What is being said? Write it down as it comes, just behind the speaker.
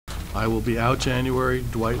I will be out January.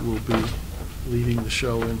 Dwight will be leading the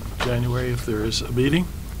show in January if there is a meeting.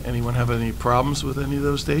 Anyone have any problems with any of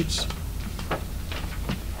those dates?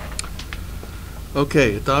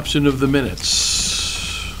 Okay, adoption of the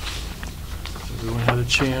minutes. Everyone had a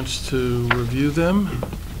chance to review them?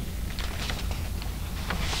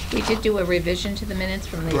 We did do a revision to the minutes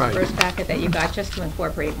from the first packet that you got, just to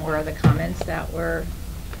incorporate more of the comments that were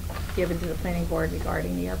given to the planning board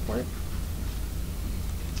regarding the airport.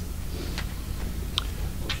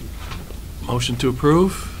 Motion to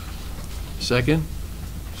approve? Second?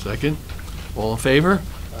 Second? All in favor?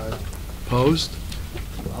 Aye. Opposed?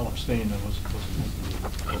 I'll abstain. I wasn't.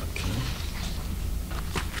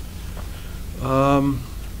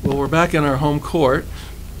 Well, we're back in our home court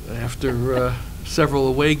after several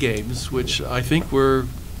away games, which I think were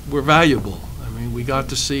valuable. I mean, we got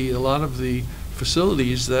to see a lot of the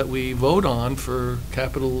facilities that we vote on for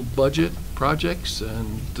capital budget projects,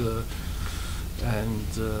 and there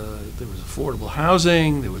was affordable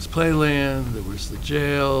housing, there was playland, there was the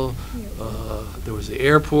jail, there was the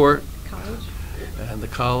airport. College. And the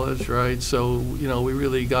college, right? So, you know, we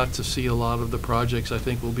really got to see a lot of the projects. I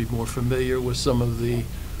think we'll be more familiar with some of the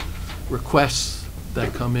requests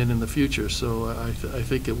that come in the future. So I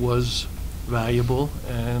think it was valuable,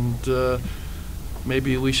 and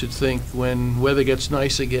maybe we should think, when weather gets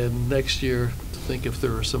nice again next year, to think if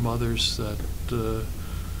there are some others that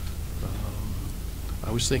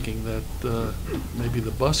I was thinking that maybe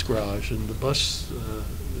the bus garage and the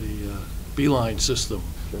Beeline system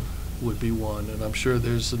would be one, and I'm sure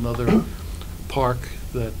there's another park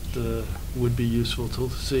that would be useful to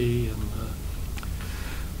see, and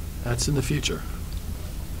that's in the future.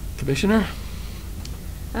 Commissioner?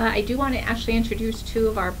 I do want to actually introduce two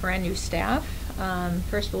of our brand new staff.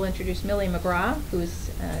 First, we'll introduce Millie McGraw, who's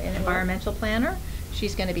an environmental planner.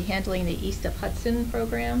 She's going to be handling the East of Hudson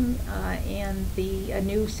program and the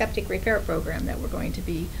new septic repair program that we're going to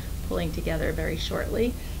be pulling together very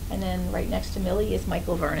shortly. And then right next to Millie is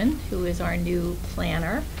Michael Vernon, who is our new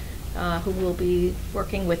planner, who will be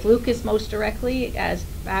working with Lucas most directly as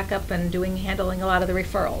backup and handling a lot of the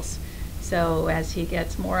referrals. So as he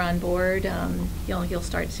gets more on board, you'll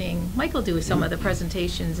start seeing Michael do some of the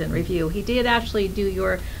presentations and review. He did actually do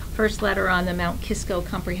your first letter on the Mount Kisco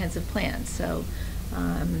comprehensive plan. So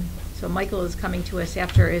Michael is coming to us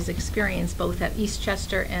after his experience both at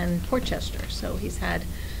Eastchester and Portchester. So he's had,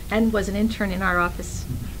 and was an intern in our office.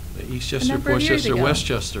 Eastchester, Portchester,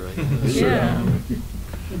 Westchester. Yeah.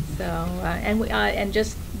 So and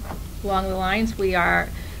just along the lines, we have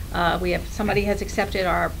somebody has accepted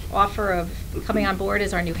our offer of coming on board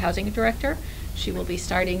as our new housing director. She will be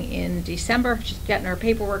starting in December. She's getting her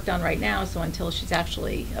paperwork done right now, so until she's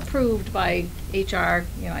actually approved by HR,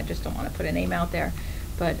 I just don't want to put a name out there.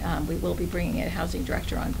 But we will be bringing a housing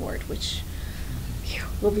director on board, which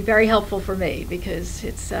will be very helpful for me, because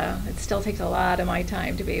it still takes a lot of my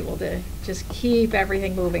time to be able to just keep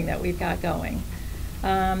everything moving that we've got going.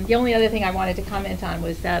 The only other thing I wanted to comment on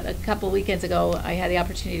was that a couple weekends ago I had the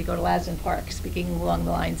opportunity to go to Lasden Park, speaking along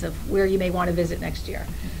the lines of where you may want to visit next year.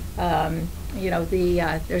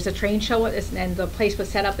 There's a train show, and the place was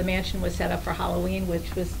set up, the mansion was set up for Halloween,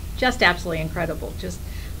 which was just absolutely incredible. Just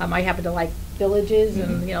I happen to like villages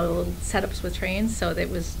and little setups with trains, so that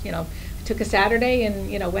was took a Saturday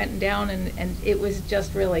and went down, and it was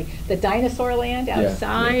just really the dinosaur land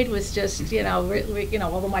outside was just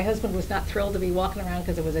although my husband was not thrilled to be walking around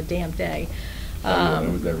because it was a damp day.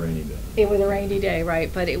 It was that rainy day. It was a rainy day,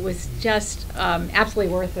 right? But it was just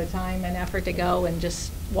absolutely worth the time and effort to go and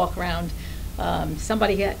just walk around.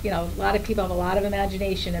 Somebody had, a lot of people have a lot of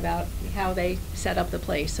imagination about how they set up the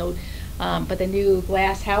place. So, but the new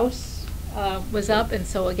glass house was up, and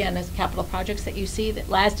so again, as capital projects that you see, that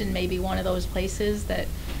Lasden may be one of those places that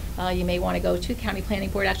you may want to go to. County Planning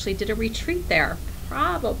Board actually did a retreat there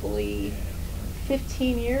probably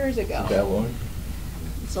 15 years ago. Is that long?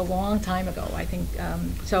 It's a long time ago, I think.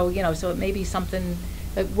 So it may be something,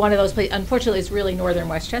 one of those places. Unfortunately, it's really northern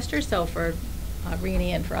Westchester, so for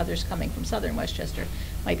Renee and for others coming from southern Westchester,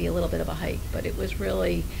 might be a little bit of a hike. But it was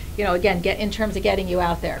really, again, in terms of getting you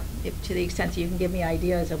out there, to the extent that you can give me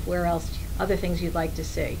ideas of where else, other things you'd like to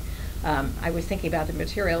see. I was thinking about the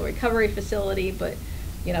material recovery facility, but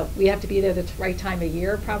we have to be there the right time of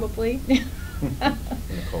year, probably.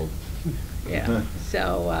 Cold. Yeah.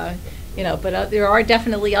 So. But there are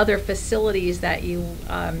definitely other facilities that you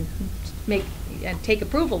take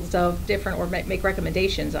approvals of different, or make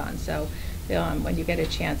recommendations on. So when you get a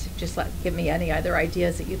chance, just give me any other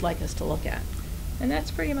ideas that you'd like us to look at. And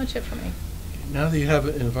that's pretty much it for me. Now that you have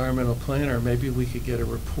an environmental planner, maybe we could get a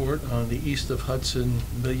report on the east of Hudson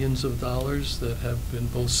millions of dollars that have been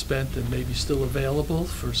both spent and maybe still available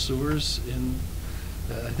for sewers in,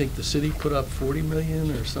 I think the city put up 40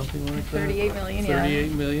 million or something like that. 38 million, yeah.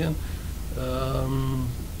 38 million.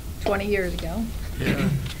 20 years ago. Yeah,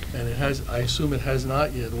 and it has, I assume it has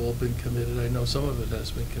not yet all been committed. I know some of it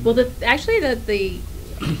has been committed. Well, actually,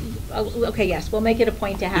 okay, yes, we'll make it a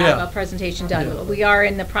point to have Yeah. a presentation done. Yeah. We are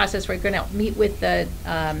in the process, we're going to meet with the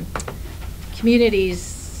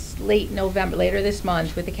communities later this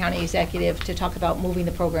month with the county executive to talk about moving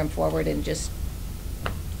the program forward and just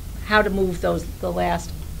how to move the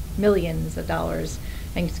last millions of dollars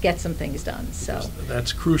and get some things done, so.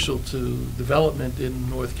 That's crucial to development in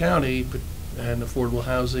North County but- and affordable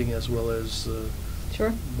housing as well as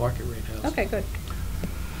Sure. market rate housing. Okay, good.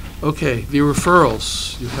 Okay, the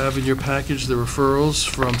referrals. You have in your package the referrals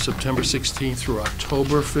from September 16th through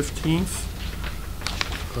October 15th.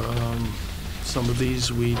 Some of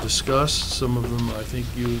these we discussed, some of them I think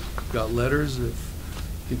you got letters. If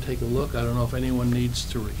you can take a look, I don't know if anyone needs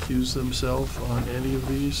to recuse themselves on any of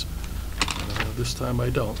these. This time I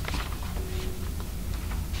don't.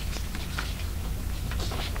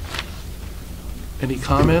 Any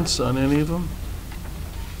comments on any of them?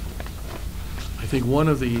 I think one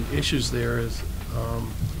of the issues there is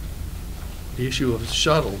the issue of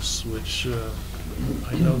shuttles, which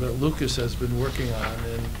I know that Lucas has been working on,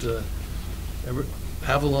 and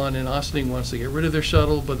Avalon and Ossining wants to get rid of their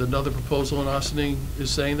shuttle, but another proposal in Ossining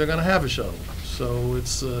is saying they're going to have a shuttle. So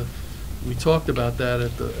it's, we talked about that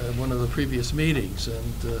at one of the previous meetings,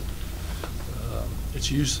 and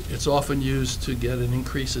it's often used to get an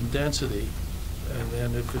increase in density, and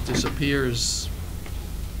then if it disappears,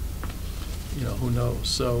 you know, who knows?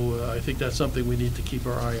 So I think that's something we need to keep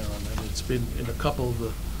our eye on, and it's been in a couple of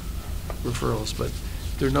the referrals. But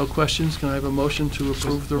if there are no questions, can I have a motion to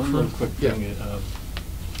approve the referral? One little quick Yeah. thing.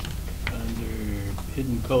 Under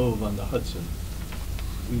Hidden Cove on the Hudson,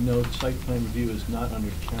 we know site plan review is not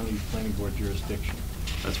under county planning board jurisdiction.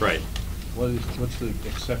 That's right. What's the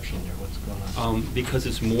exception there? What's going on? Because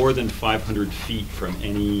it's more than 500 feet from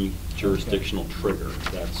any jurisdictional trigger,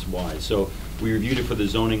 that's why. So we reviewed it for the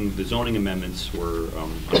zoning amendments were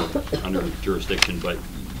under jurisdiction, but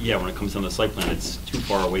yeah, when it comes on the site plan, it's too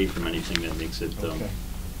far away from anything that makes it, Okay.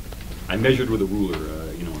 I measured with a ruler,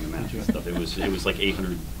 you know, on the map and stuff. It was like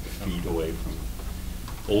 800 feet away from,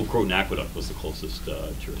 Old Croton Aqueduct was the closest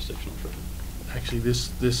jurisdictional trigger. Actually,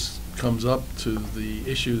 this comes up to the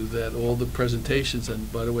issue that all the presentations, and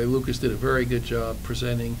by the way, Lucas did a very good job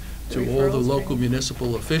presenting to all the Referrals, local right?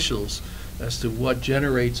 municipal officials as to what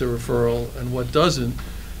generates a referral and what doesn't,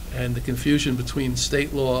 and the confusion between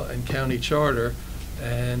state law and county charter.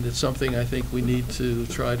 And it's something I think we need to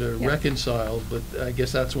try to Yep. reconcile, but I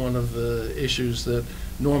guess that's one of the issues that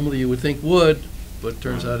normally you would think would, but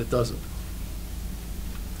turns out it doesn't.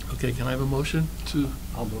 Okay, can I have a motion to,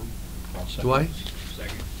 I'll move. I'll second. Dwight?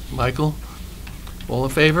 Second. Michael? All in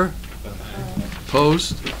favor?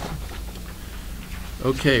 Opposed?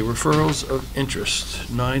 Okay, referrals of interest,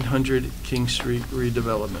 900 King Street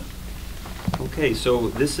redevelopment. Okay, so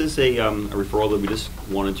this is a referral that we just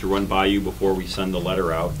wanted to run by you before we send the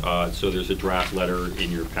letter out. So there's a draft letter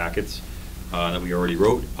in your packets that we already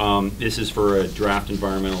wrote. This is for a draft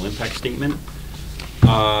environmental impact statement.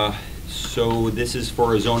 So this is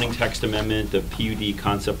for a zoning text amendment, the PUD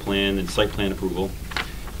concept plan and site plan approval.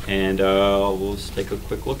 And we'll just take a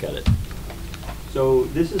quick look at it. So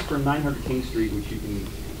this is for 900 King Street, which you can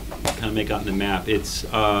kind of make out in the map. It's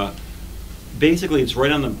basically it's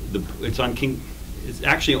right on it's on King. It's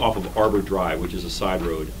actually off of Arbor Drive, which is a side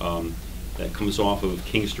road that comes off of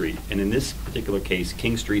King Street. And in this particular case,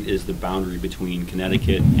 King Street is the boundary between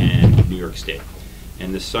Connecticut and New York State.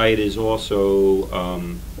 And the site is also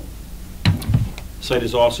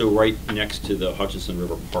right next to the Hutchinson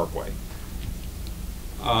River Parkway.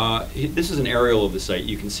 This is an aerial of the site.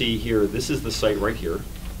 You can see here, this is the site right here.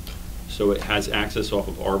 So it has access off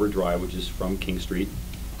of Arbor Drive, which is from King Street.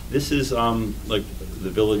 This is like the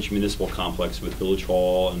village municipal complex with Village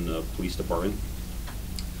Hall and the police department.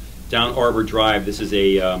 Down Arbor Drive, this is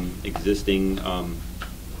a existing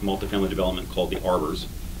multifamily development called the Arbors.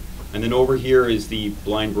 And then over here is the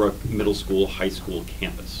Blind Brook Middle School High School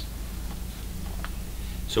campus.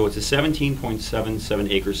 So it's a 17.77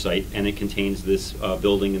 acre site, and it contains this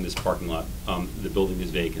building and this parking lot. The building is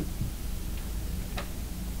vacant.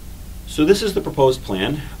 So this is the proposed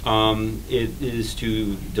plan. It is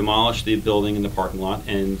to demolish the building and the parking lot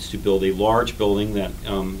and to build a large building that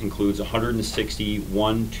includes 160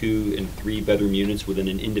 1, 2, and 3 bedroom units within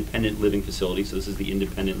an independent living facility. So this is the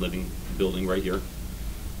independent living building right here.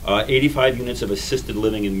 85 units of assisted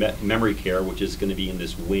living and memory care, which is going to be in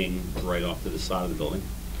this wing right off to the side of the building.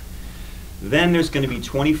 Then there's going to be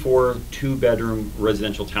 24 two-bedroom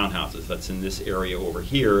residential townhouses. That's in this area over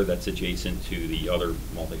here that's adjacent to the other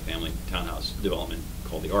multifamily townhouse development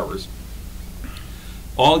called the Arbors.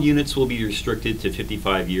 All units will be restricted to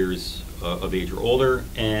 55 years of age or older,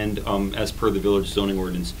 and as per the village zoning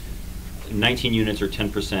ordinance, 19 units or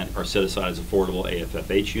 10% are set aside as affordable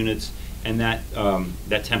AFFH units, and that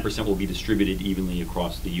 10% will be distributed evenly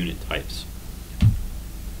across the unit types.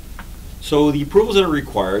 So the approvals that are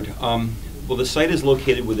required, well, the site is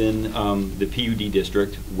located within the PUD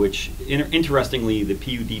district, which, interestingly, the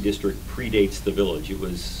PUD district predates the village. It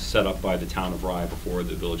was set up by the town of Rye before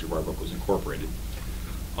the village of Rybrook was incorporated.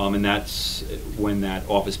 And that's when that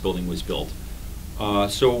office building was built.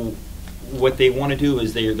 So what they want to do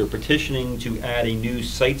is they're petitioning to add a new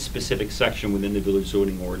site-specific section within the village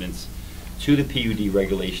zoning ordinance to the PUD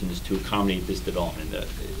regulations to accommodate this development.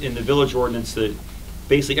 In the village ordinance,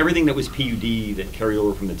 basically everything that was PUD that carried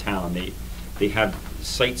over from the town, they have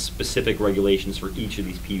site-specific regulations for each of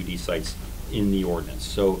these PUD sites in the ordinance.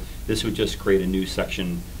 So this would just create a new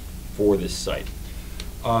section for this site.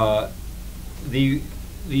 The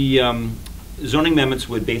zoning amendments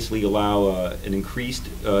would basically allow an increased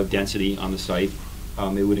density on the site.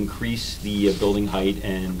 It would increase the building height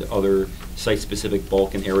and other site-specific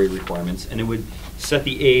bulk and area requirements, and it would set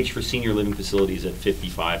the age for senior living facilities at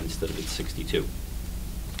 55 instead of at 62.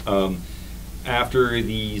 After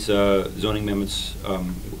these zoning amendments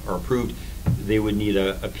are approved, they would need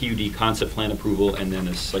a PUD concept plan approval and then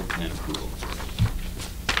a site plan approval.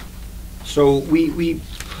 So we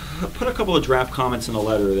put a couple of draft comments in the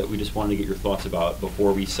letter that we just wanted to get your thoughts about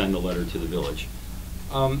before we send the letter to the village.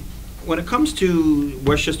 When it comes to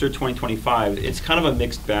Westchester 2025, it's kind of a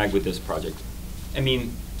mixed bag with this project. I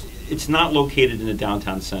mean, it's not located in the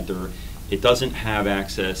downtown center. It doesn't have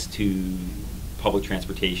access to public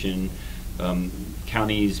transportation.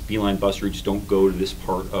 County's Beeline bus routes don't go to this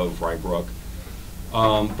part of Rybrook.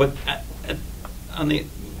 But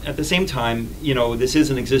at the same time, you know, this is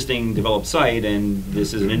an existing developed site, and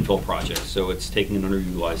this is an infill project, so it's taking an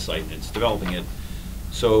underutilized site and it's developing it.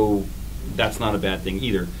 So that's not a bad thing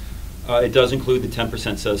either. It does include the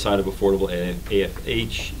 10% set aside of affordable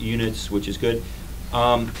AFH units, which is good.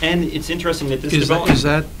 And it's interesting that this development... Is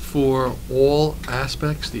that for all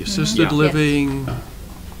aspects, the assisted Yeah. living?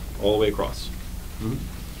 All the way across.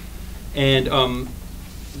 Mm-hmm. And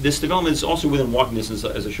this development is also within walking distance,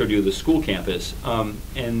 as I showed you, of the school campus.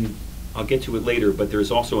 And I'll get to it later, but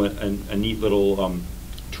there's also a neat little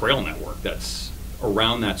trail network that's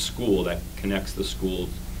around that school that connects the school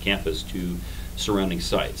campus to surrounding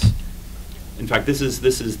sites. In fact, this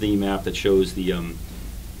is the map that shows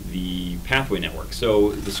the pathway network.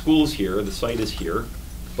 So the school is here, the site is here,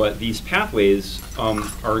 but these pathways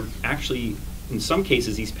are actually, in some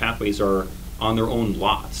cases, these pathways are on their own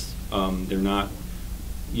lots. They're not,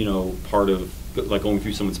 you know, part of, like, going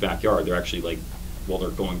through someone's backyard. They're actually like, well, they're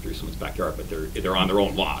going through someone's backyard, but they're on their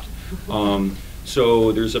own lot.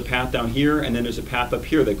 So there's a path down here, and then there's a path up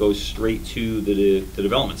here that goes straight to the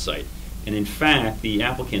development site. And in fact, the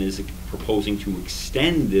applicant is proposing to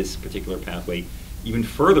extend this particular pathway even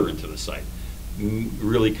further into the site,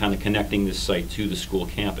 really kind of connecting this site to the school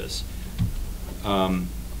campus. And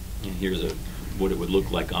here's what it would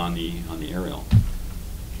look like on the aerial.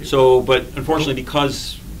 So, but unfortunately,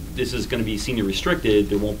 because this is going to be senior restricted,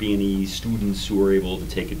 there won't be any students who are able to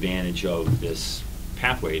take advantage of this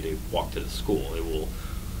pathway to walk to the school.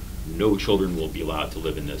 No children will be allowed to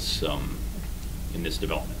live in this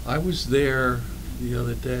development. I was there the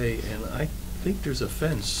other day, and I think there's a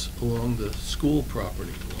fence along the school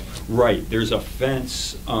property line. Right, there's a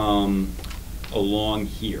fence along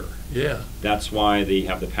here. Yeah. That's why they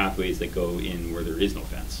have the pathways that go in where there is no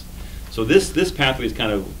fence. So this pathway is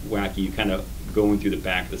kind of wacky. You kind of going through the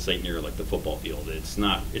back of the site near like the football field. It's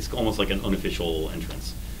almost like an unofficial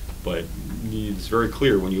entrance, but it's very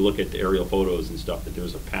clear when you look at the aerial photos and stuff that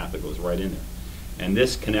there's a path that goes right in there. And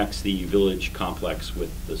this connects the village complex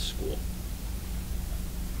with the school.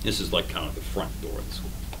 This is like kind of the front door of the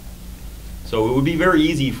school. So it would be very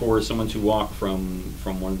easy for someone to walk from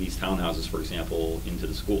one of these townhouses, for example, into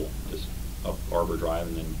the school, just up Arbor Drive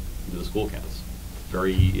and then into the school campus.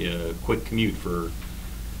 Very quick commute for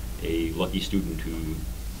a lucky student who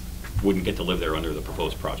wouldn't get to live there under the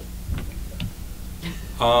proposed project.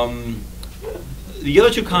 The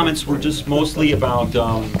other two comments were just mostly about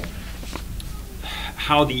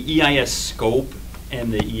how the EIS scope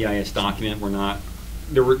and the EIS document were not,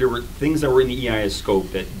 there were things that were in the EIS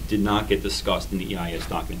scope that did not get discussed in the EIS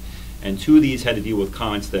document. And two of these had to deal with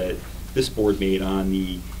comments that this board made on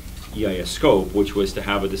the EIS scope, which was to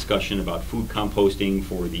have a discussion about food composting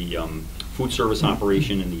for the food service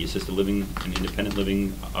operation in the assisted living and independent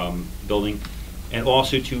living building, and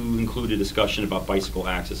also to include a discussion about bicycle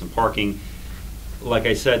access and parking. Like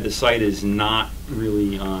I said, the site is not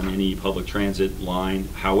really on any public transit line.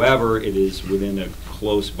 However, it is within a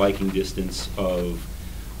close biking distance of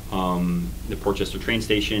the Portchester train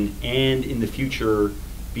station, and in the future,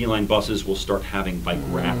 Beeline buses will start having bike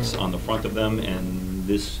racks on the front of them, and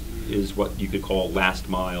this is what you could call last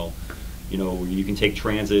mile. You know, you can take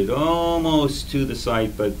transit almost to the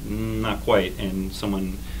site, but not quite, and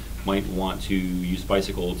someone might want to use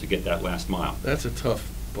bicycle to get that last mile. That's a tough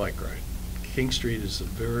bike ride. King Street is a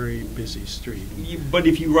very busy street. But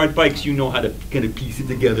if you ride bikes, you know how to kind of piece it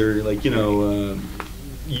together. Like, you know,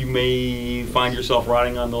 you may find yourself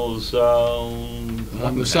riding on those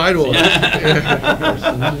on the sidewalk. I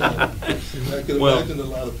can Well- imagine a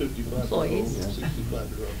lot of 55-year-olds Employees. and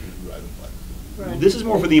 65-year-olds riding bikes. Right. This is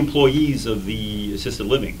more for the employees of the assisted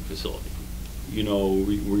living facility. You know,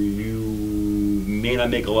 where you may not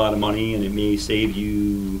make a lot of money, and it may save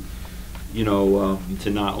you, you know, to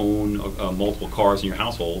not own multiple cars in your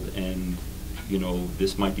household, and, you know,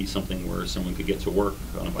 this might be something where someone could get to work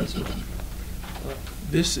on a bicycle.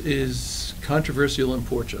 This is controversial in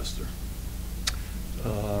Portchester.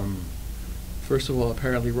 First of all,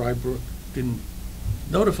 apparently Rybrook didn't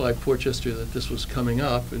notify Portchester that this was coming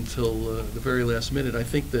up until the very last minute. I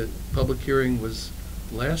think the public hearing was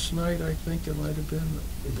last night, I think it might have been.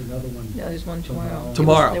 There's another one. No, there's one tomorrow.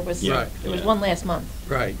 Tomorrow, There was, right. there was one last month.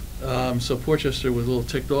 Right. So Portchester was a little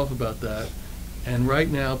ticked off about that. And right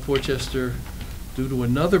now, Portchester, due to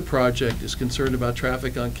another project, is concerned about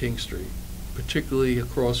traffic on King Street, particularly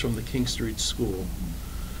across from the King Street School.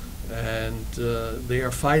 And they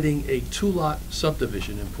are fighting a two-lot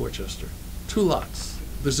subdivision in Portchester. 2 lots.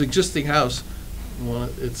 There's an existing house,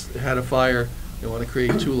 it had a fire, they want to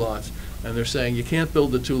create 2 lots. And they're saying you can't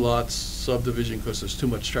build the 2 lots subdivision because there's too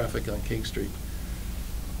much traffic on King Street.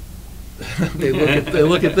 They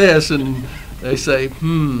look at this and they say,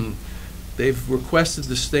 they've requested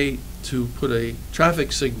the state to put a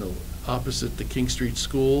traffic signal opposite the King Street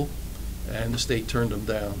School, and the state turned them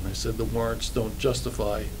down. They said the warrants don't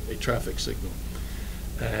justify a traffic signal.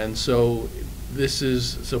 And so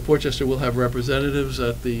so Portchester will have representatives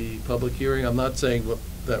at the public hearing. I'm not saying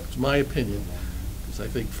that's my opinion, because I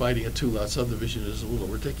think fighting a 2-lot subdivision is a little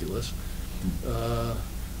ridiculous.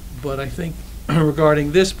 But I think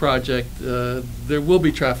regarding this project, there will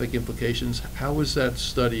be traffic implications. How was that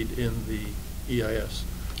studied in the EIS?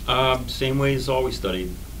 Same way it's always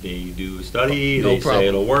studied. They do a study, No they problem. say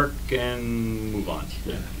it'll work, and move on.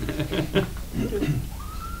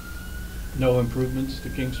 No improvements to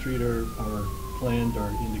King Street are planned or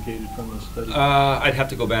indicated from the study? I'd have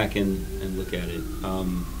to go back and look at it.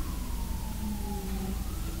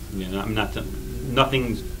 Yeah,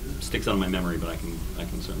 nothing sticks out of my memory, but I can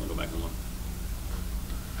certainly go back and look.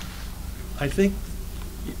 I think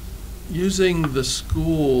using the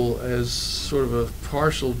school as sort of a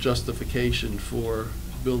partial justification for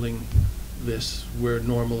building this, where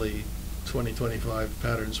normally 2025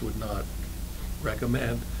 patterns would not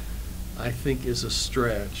recommend, I think is a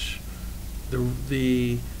stretch.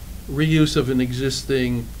 The reuse of an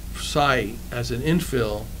existing site as an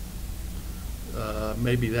infill,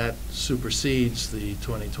 maybe that supersedes the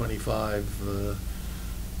 2025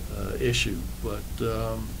 issue, but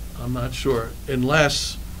I'm not sure,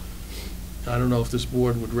 unless, I don't know if this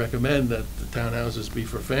board would recommend that the townhouses be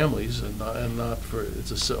for families and not for,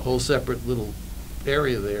 it's a whole separate little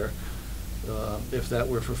area there. If that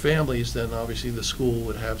were for families, then obviously the school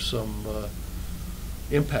would have some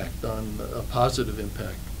impact, on a positive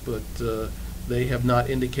impact, but they have not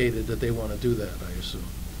indicated that they want to do that, I assume.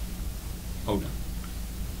 Oh, no.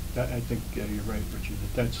 I think you're right, Richard,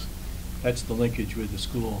 that's the linkage with the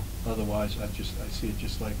school. Otherwise, I see it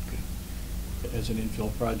just like as an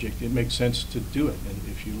infill project. It makes sense to do it, and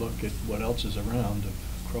if you look at what else is around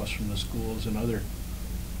across from the schools and other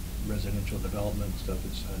residential development stuff,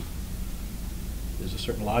 there's a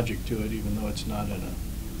certain logic to it, even though it's not in an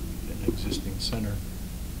existing center.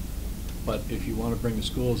 But if you want to bring the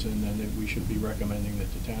schools in, then we should be recommending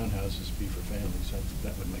that the townhouses be for families.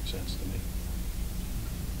 That would make sense to me.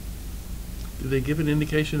 Did they give an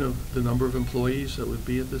indication of the number of employees that would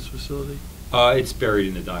be at this facility? It's buried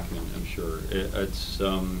in the document, I'm sure.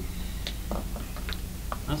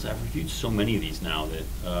 Honestly, I've reviewed so many of these now that,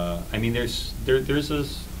 I mean, there's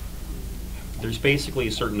basically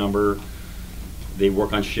a certain number. They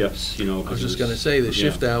work on shifts, you know. I was just going to say, the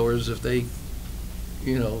shift yeah. hours, if they,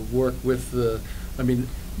 work with the, I mean,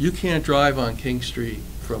 you can't drive on King Street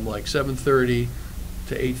from like 7:30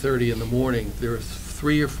 to 8:30 in the morning. There are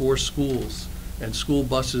 3 or 4 schools, and school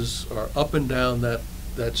buses are up and down that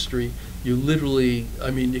street. You literally, I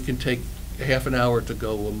mean, you can take half an hour to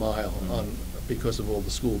go a mile because of all the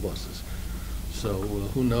school buses. So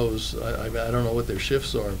who knows? I don't know what their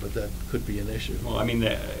shifts are, but that could be an issue. Well, I mean,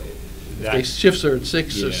 If their shifts are at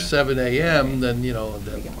 6 or Yeah. 7 a.m., then, you know,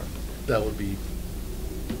 that would be.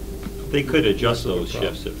 they could adjust less of a those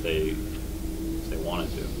problem. shifts if they wanted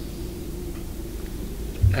to.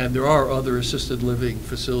 And there are other assisted living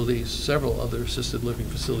facilities, several other assisted living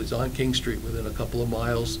facilities on King Street within a couple of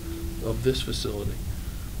miles of this facility.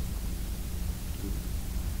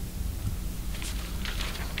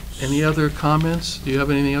 Any other comments? Do you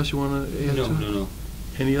have anything else you want to add to? No.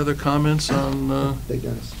 Any other comments on, They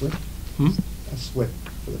done a SWIP? A SWIP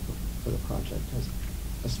for the project. Has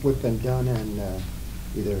a SWIP been done and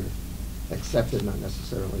either accepted, not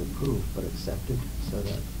necessarily approved, but accepted, so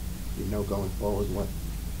that you know going forward what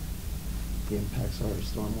the impacts are of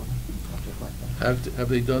stormwater, project like that? have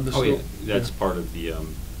they done the? Oh, yeah, sto- that's part of the,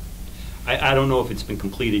 I don't know if it's been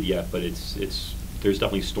completed yet, but there's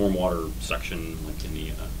definitely stormwater section like in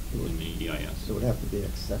the EIS. It would have to be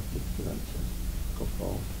accepted for them to go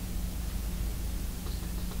forward.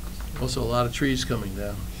 Also, a lot of trees coming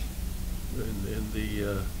down in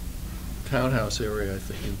the townhouse area, I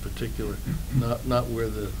think, in particular. Not where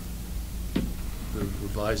the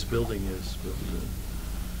revised building is,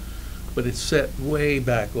 but it's set way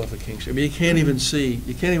back off of King Street. I mean, you can't even see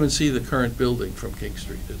the current building from King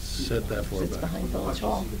Street. It's set that far It's back. behind Village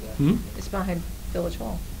Hall. Hmm? It's behind Village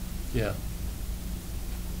Hall. Yeah.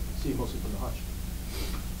 See mostly from the hutch.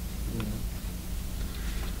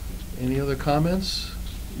 Any other comments?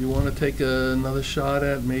 You want to take another shot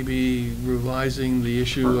at maybe revising the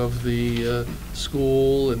issue of the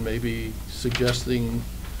school and maybe suggesting,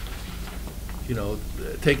 you know,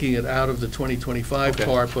 taking it out of the 2025 Okay.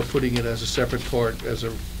 part, but putting it as a separate part, as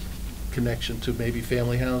a connection to maybe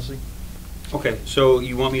family housing? Okay, so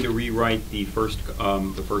you want me to rewrite the first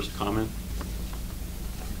comment?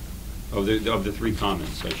 Of the 3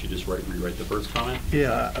 comments, I should just rewrite the first comment?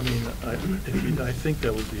 Yeah, I mean, I think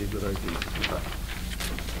that would be a good idea. Okay.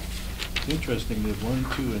 It's interesting, there's 1,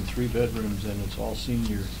 2, and 3 bedrooms, and it's all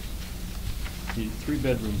senior. The 3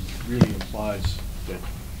 bedrooms really implies that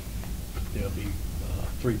there'll be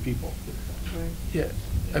 3 people. Yeah,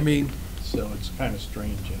 I mean, So it's kind of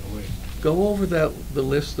strange in a way. go over the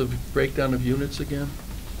list of breakdown of units again.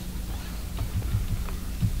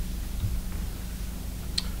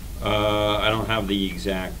 I don't have the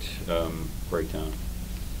exact breakdown.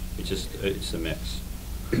 It's a mix.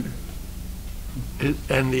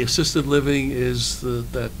 And the assisted living is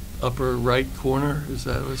that upper right corner, is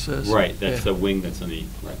that what it says? Right, that's Yeah. the wing that's in the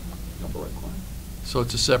upper right corner. So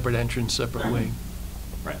it's a separate entrance, separate wing.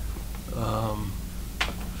 Right.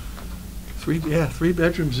 3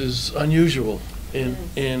 bedrooms is unusual in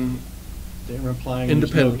They're implying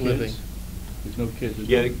there's no independent kids. living. There's no kids.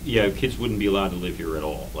 Yeah, kids wouldn't be allowed to live here at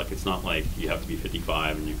all. Like, it's not like you have to be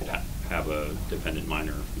 55 and you could have a dependent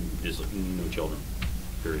minor. There's no children,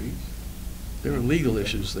 period. There are legal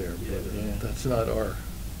issues there, Yeah. but that's not our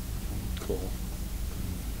call.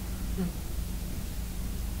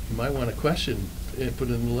 You might want to question, put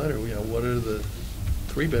in the letter, you know, what are the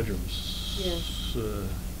 3 bedrooms? Yeah.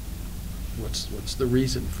 What's the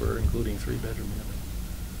reason for including 3-bedroom unit?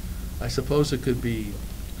 I suppose it could be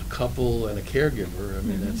a couple and a caregiver. I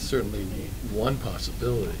mean, that's certainly one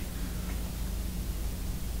possibility.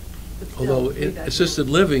 But still, Although in 3 assisted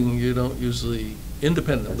bedrooms. living, you don't usually,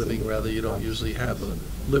 independent That's living, rather, you don't usually have a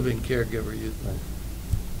living caregiver. Right.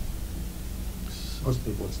 Most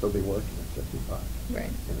people would still be working at 55. Right.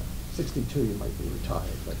 You know, 62, you might be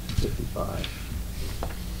retired, but 55.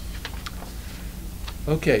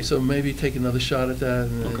 Okay, so maybe take another shot at that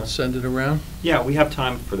and Okay. then send it around? Yeah, we have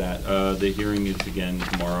time for that. The hearing is again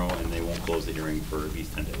tomorrow, and they won't close the hearing for at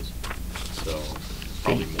least 10 days. So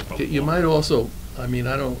probably more. You might also, I mean,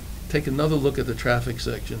 take another look at the traffic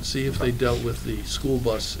section, see if they dealt with the school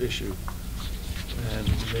bus issue. And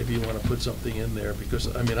maybe you want to put something in there, because,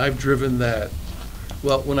 I mean, I've driven that,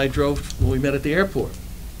 well, when we met at the airport,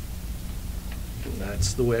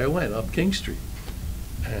 that's the way I went, up King Street.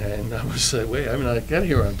 And I was like, wait, I mean, I got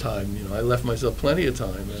here on time, you know, I left myself plenty of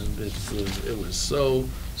time, and it was so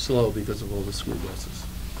slow because of all the school buses.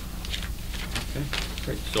 Okay,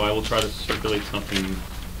 great. So I will try to circulate something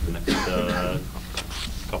the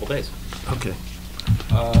next couple days. Okay.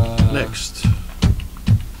 Next.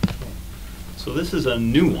 So this is a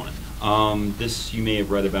new one. This you may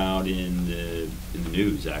have read about in the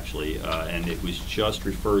news, actually, and it was just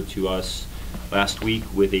referred to us last week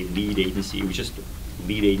with a lead agency. It was just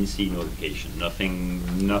lead agency notification.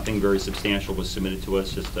 Nothing very substantial was submitted to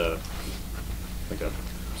us, just like a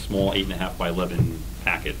small 8.5 by 11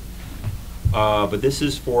 packet. But this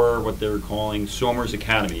is for what they're calling Somers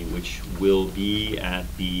Academy, which will be at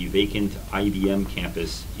the vacant IBM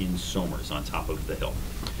campus in Somers on top of the hill.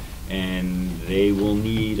 And they will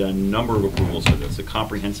need a number of approvals for this: a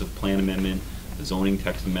comprehensive plan amendment, a zoning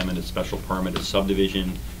text amendment, a special permit, a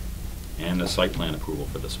subdivision, and a site plan approval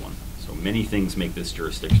for this one. So many things make this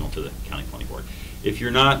jurisdictional to the County Planning Board. If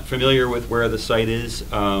you're not familiar with where the site is,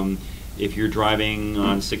 if you're driving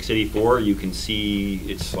on 684, you can see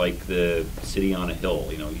it's like the city on a hill.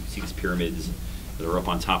 You know, you see these pyramids that are up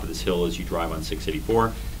on top of this hill as you drive on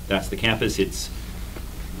 684. That's the campus.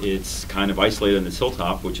 It's kind of isolated on this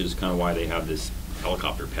hilltop, which is kind of why they have this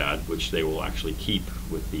helicopter pad, which they will actually keep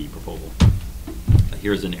with the proposal.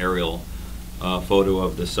 Here's an aerial photo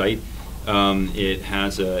of the site.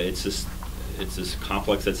 It's this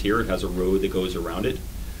complex that's here. It has a road that goes around it.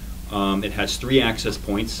 It has 3 access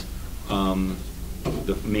points.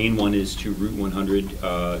 The main one is to Route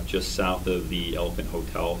 100, just south of the Elephant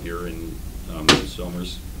Hotel here in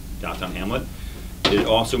Somers, downtown Hamlet. It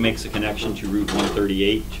also makes a connection to Route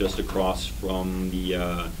 138, just across from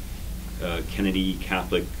the Kennedy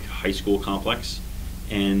Catholic High School complex.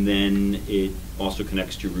 And then it also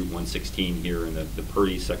connects to Route 116 here in the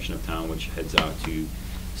Purdy's section of town, which heads out to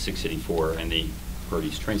 684 and the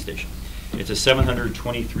Purdy's train station. It's a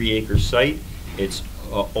 723-acre site. It's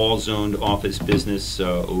all zoned office business,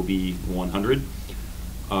 OB 100.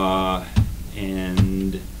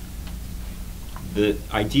 And the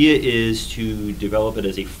idea is to develop it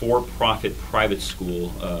as a for-profit private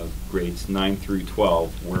school, grades 9 through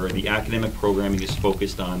 12, where the academic programming is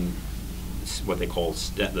focused on what they call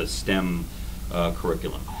the STEM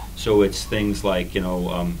curriculum. So it's things like, you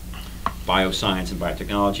know, bioscience and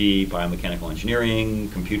biotechnology, biomechanical engineering,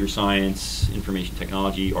 computer science, information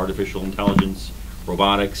technology, artificial intelligence,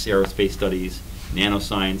 robotics, aerospace studies,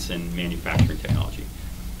 nanoscience, and manufacturing technology.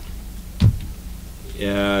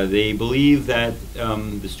 They believe that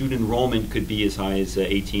the student enrollment could be as high as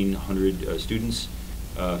 1,800 students,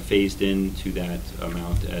 phased into that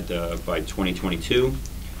amount by 2022.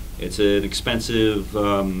 It's an expensive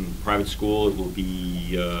private school. It will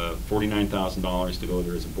be $49,000 to go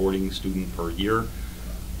there as a boarding student per year.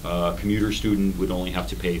 Commuter student would only have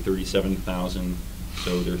to pay $37,000.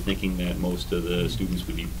 So they're thinking that most of the students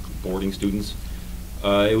would be boarding students.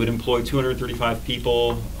 It would employ 235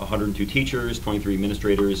 people, 102 teachers, 23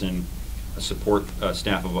 administrators, and a support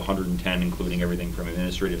staff of 110, including everything from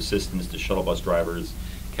administrative assistants to shuttle bus drivers,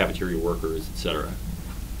 cafeteria workers, etc.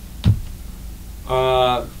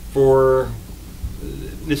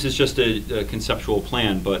 This is just a conceptual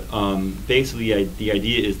plan, but basically the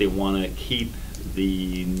idea is they want to keep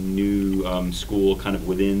the new school kind of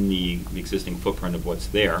within the existing footprint of what's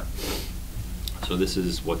there. So this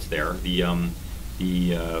is what's there.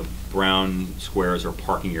 The brown squares are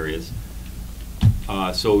parking areas.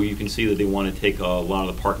 So you can see that they want to take a lot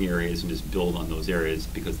of the parking areas and just build on those areas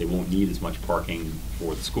because they won't need as much parking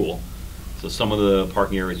for the school. So some of the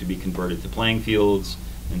parking areas would be converted to playing fields.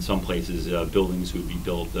 In some places, buildings would be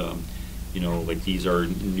built. You know, like these are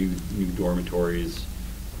new dormitories.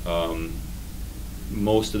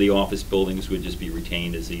 Most of the office buildings would just be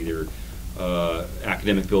retained as either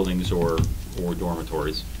academic buildings or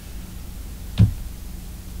dormitories.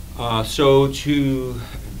 So to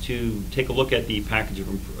take a look at the package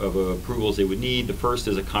of approvals they would need, the first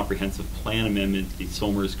is a comprehensive plan amendment. The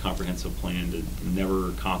Somers comprehensive plan that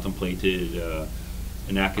never contemplated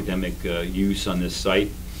an academic use on this site.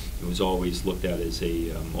 It was always looked at as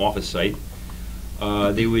a office site.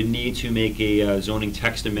 They would need to make a zoning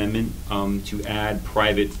text amendment to add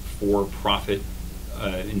private for-profit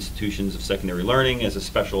institutions of secondary learning as a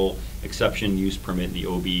special exception use permit in the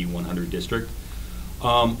OB 100 district.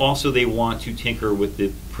 Also, they want to tinker with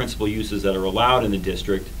the principal uses that are allowed in the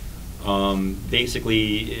district.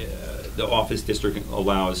 Basically, the office district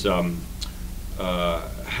allows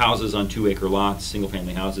houses on 2-acre lots,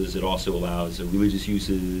 single-family houses. It also allows religious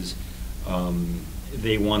uses.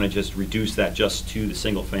 They want to just reduce that just to the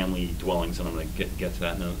single-family dwellings, and I'm going to get to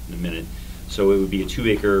that in a minute. So it would be a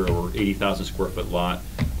 2-acre or 80,000 square foot lot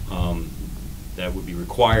that would be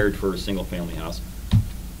required for a single-family house.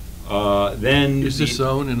 Then is this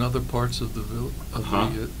zoned in other parts of the village?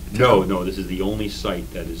 No, this is the only site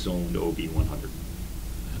that is zoned OB 100.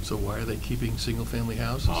 And so why are they keeping single-family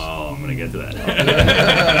houses? Oh, I'm going to get to that.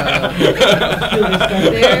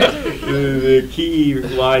 The key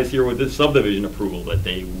lies here with this subdivision approval that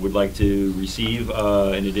they would like to receive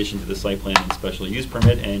in addition to the site plan and special use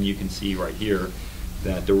permit. And you can see right here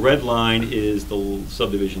that the red line is the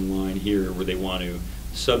subdivision line here where they want to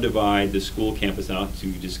subdivide the school campus out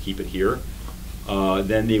to just keep it here.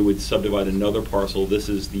 Then they would subdivide another parcel. This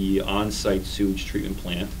is the on-site sewage treatment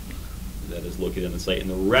plant that is located on the site, and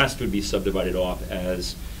the rest would be subdivided off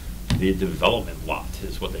as the development lot,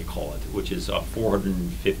 is what they call it, which is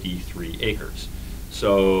 453 acres.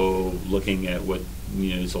 So looking at what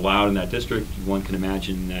is allowed in that district, one can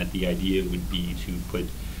imagine that the idea would be to put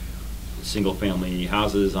single-family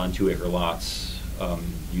houses on 2-acre lots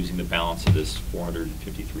using the balance of this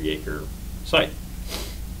 453-acre site.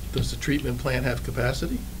 Does the treatment plant have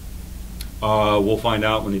capacity? We'll find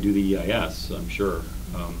out when they do the EIS, I'm sure.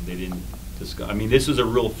 They didn't discuss, I mean, this is a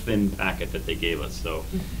real thin packet that they gave us, so.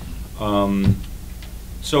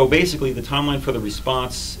 So basically, the timeline for the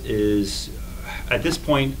response is, at this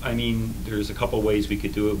point, I mean, there's a couple of ways we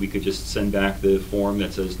could do it. We could just send back the form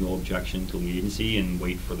that says no objection to lead agency and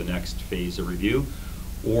wait for the next phase of review.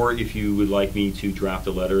 Or if you would like me to draft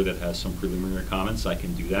a letter that has some preliminary comments, I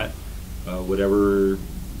can do that. Whatever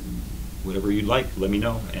you'd like, let me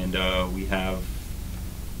know. And we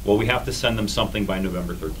have to send them something by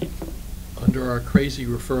November 13th. Under our crazy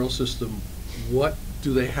referral system, what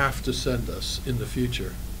do they have to send us in the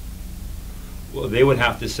future? Well, they would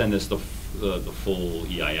have to send us the full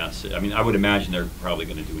EIS. I mean, I would imagine they're probably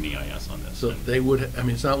going to do an EIS on this. So they would, I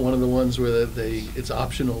mean, it's not one of the ones where it's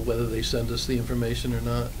optional whether they send us the information or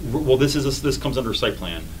not? Well, this comes under site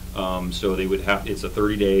plan. So they would have, it's a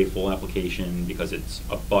 30-day full application because it's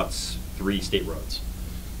abuts 3 state roads.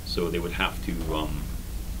 So they would have to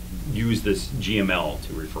use this GML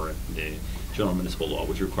to refer it, the General Municipal Law,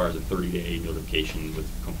 which requires a 30-day notification with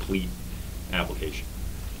complete application.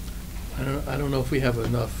 I don't know if we have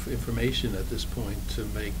enough information at this point to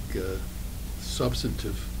make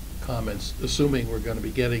substantive comments, assuming we're going to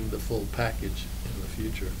be getting the full package in the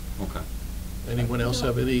future. Okay. Anyone else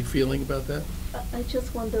have any feeling about that? I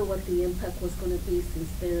just wonder what the impact was going to be, since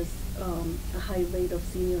there's a high rate of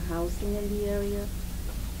senior housing in the area.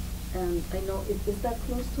 And I know, is that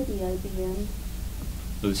close to the IBM?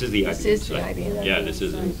 So this is the IBM This is the site. IBM. Yeah, this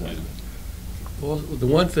is it. Yeah. Well, the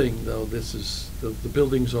one thing, though, this is, the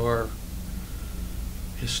buildings are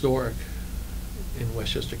historic in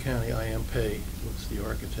Westchester County. I.M. Pei was the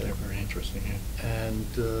architect. They're very interesting, yeah. And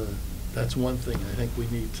that's one thing. I think we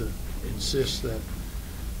need to insist that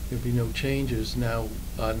there be no changes. Now,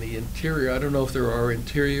 on the interior, I don't know if there are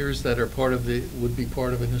interiors that are would be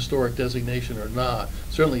part of an historic designation or not.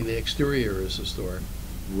 Certainly the exterior is historic.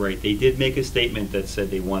 Right. They did make a statement that said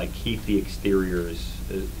they want to keep the exteriors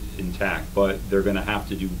intact, but they're going to have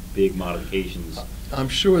to do big modifications. I'm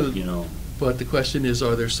sure that, you know. But the question is,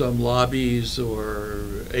 are there some lobbies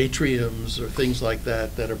or atriums or things like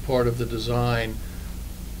that that are part of the design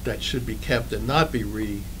that should be kept and not be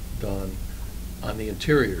redone on the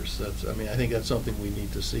interiors? I mean, I think that's something we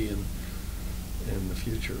need to see in the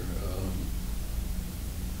future.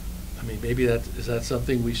 I mean, maybe is that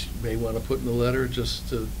something we may want to put in the letter, just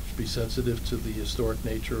to be sensitive to the historic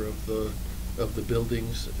nature of the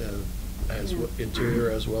buildings, interior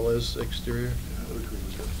as well as exterior? I would agree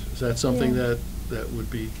with that. Is that something Yeah. that would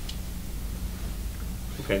be?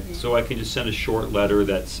 Okay, so I can just send a short letter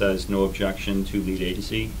that says no objection to lead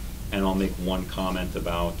agency, and I'll make one comment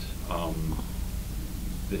about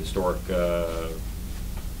the historic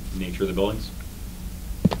nature of the buildings.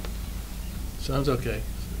 Sounds okay.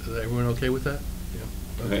 Is everyone okay with that?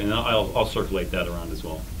 Yeah. Okay, and I'll circulate that around as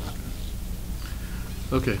well.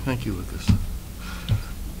 Okay, thank you, Lucas.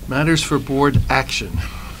 Matters for board action.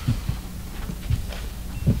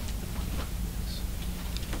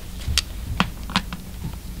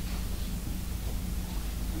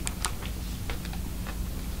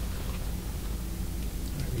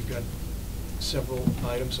 We've got several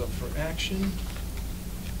items up for action.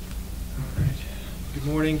 All right. Good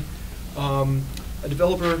morning. A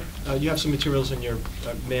developer, you have some materials in your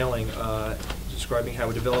mailing describing how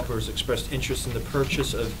a developer has expressed interest in the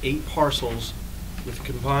purchase of 8 parcels with a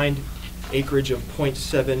combined acreage of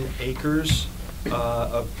 0.7 acres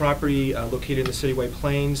of property located in the city of White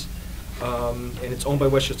Plains. And it's owned by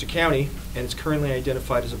Westchester County, and it's currently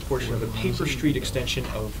identified as a portion of a paper street extension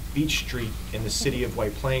of Beach Street in the city of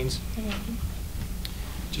White Plains.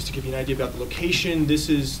 Just to give you an idea about the location, this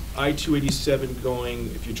is I-287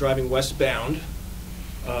 going, if you're driving westbound,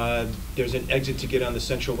 there's an exit to get on the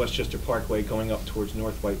Central Westchester Parkway going up towards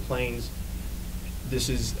North White Plains. This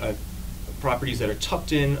is properties that are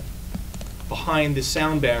tucked in behind the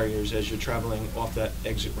sound barriers as you're traveling off that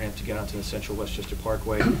exit ramp to get onto the Central Westchester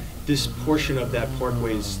Parkway. This portion of that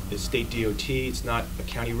parkway is state DOT. It's not a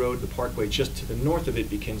county road. The parkway just to the north of it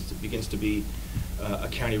begins to be a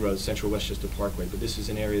county road, Central Westchester Parkway, but this is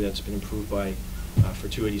an area that's been improved by, for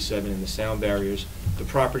 287 and the sound barriers. The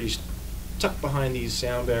property's tucked behind these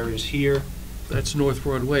sound barriers here. That's North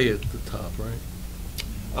Broadway at the top, right?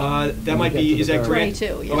 That might be, is that Grant?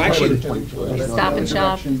 22, yeah. Oh, actually, Stop and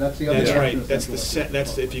Shop. That's the other that's direction right, of that's Central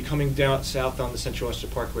that's, if you're coming down south on the Central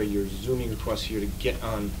Westchester Parkway, you're zooming across here to get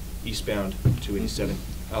on eastbound 287.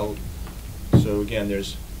 So again,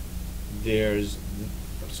 there's,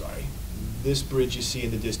 I'm sorry, this bridge you see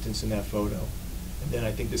in the distance in that photo. And then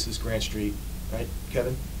I think this is Grant Street, right,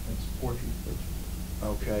 Kevin? That's Orchard Bridge.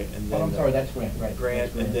 Okay, and then. Oh, I'm sorry, that's Grant, right.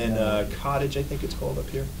 Grant, That's and then Grant. Cottage, I think it's called up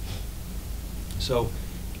here. So,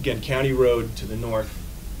 again, County Road to the north,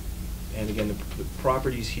 and again, the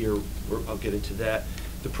properties here, I'll get into that.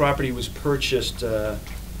 The property was purchased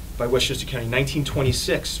by Westchester County in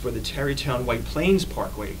 1926 for the Tarrytown White Plains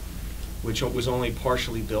Parkway, which was only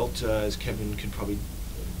partially built, as Kevin could probably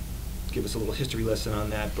give us a little history lesson on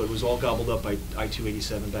that, but it was all gobbled up by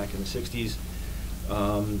I-287 back in the 60s.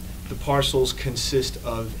 The parcels consist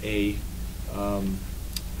of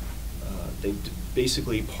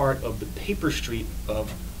basically part of the paper street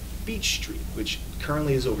of Beach Street, which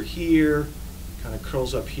currently is over here, kind of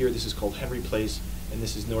curls up here. This is called Henry Place, and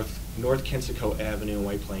this is North Kensico Avenue in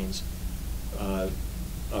White Plains.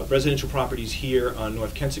 Residential properties here on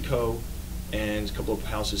North Kensico, and a couple of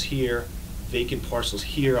houses here. Vacant parcels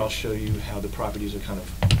here. I'll show you how the properties are kind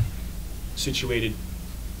of situated.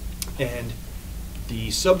 And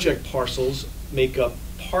the subject parcels make up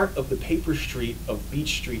part of the paper street of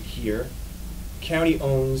Beach Street here. County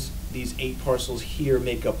owns these 8 parcels here,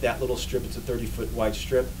 make up that little strip. It's a 30-foot wide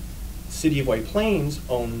strip. City of White Plains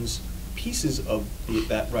owns pieces of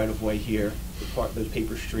that right-of-way here, the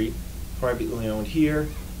paper street, privately owned here.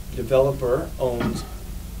 The developer owns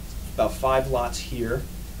about 5 lots here,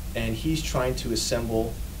 and he's trying to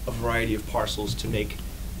assemble a variety of parcels to make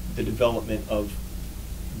the development of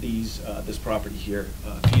this property here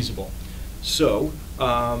feasible. So,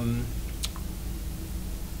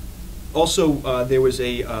 also there was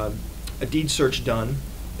a deed search done,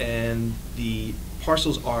 and the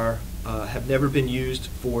parcels have never been used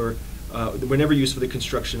were never used for the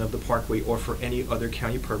construction of the parkway or for any other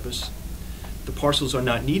county purpose. The parcels are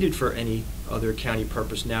not needed for any other county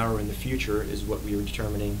purpose now or in the future, is what we were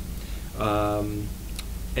determining. And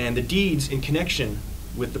the deeds in connection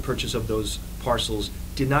with the purchase of those parcels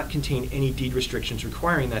did not contain any deed restrictions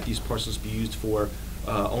requiring that these parcels be used for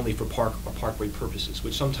only for park or parkway purposes,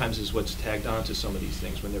 which sometimes is what's tagged on to some of these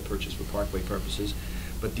things when they're purchased for parkway purposes.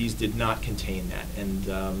 But these did not contain that.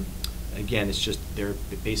 And again, it's just they're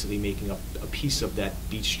basically making up a piece of that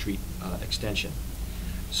Beach Street extension.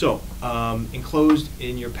 So, enclosed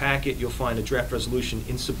in your packet, you'll find a draft resolution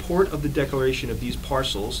in support of the declaration of these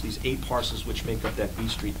parcels, these 8 parcels which make up that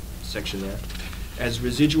Beach Street section there, as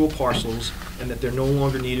residual parcels, and that they're no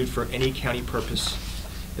longer needed for any county purpose,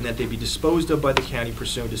 and that they be disposed of by the county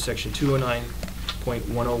pursuant to section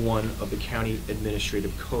 209.101 of the County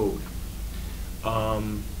Administrative Code.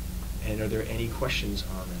 And are there any questions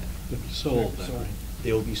on that? They'll be sold, then, right?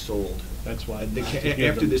 They will be sold. That's why The not ca- to give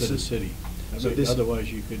after them this to the is- city. I so mean, this-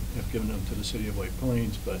 otherwise, you could have given them to the city of White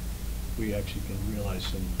Plains, but we actually can realize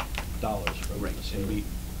some dollars from Right, the and city.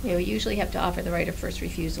 Yeah, we usually have to offer the right of first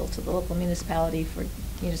refusal to the local municipality for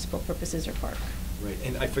municipal purposes or park. Right,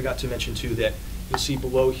 and I forgot to mention too that you'll see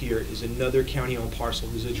below here is another county-owned parcel,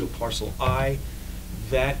 residual parcel I,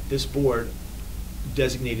 that this board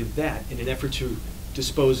designated that in an effort to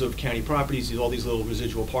dispose of county properties, all these little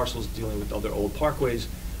residual parcels dealing with other old parkways.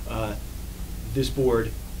 This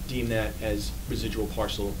board deemed that as residual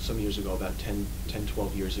parcel some years ago, about 10,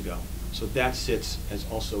 12 years ago. So that sits as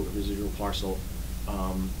also a residual parcel,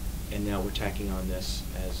 and now we're tacking on this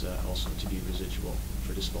as also to be residual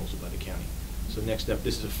for disposal by the county. So next step,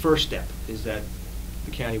 this is the first step, is that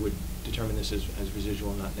the county would determine this as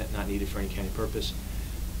residual, not needed for any county purpose.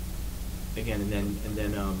 Again, and then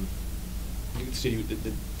the city,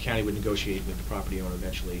 the county would negotiate with the property owner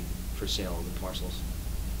eventually for sale of the parcels.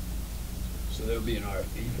 So there will be an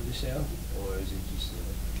RFP for the sale, or is it just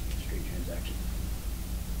a straight transaction?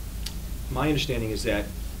 My understanding is that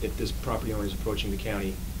if this property owner is approaching the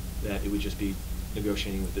county, that it would just be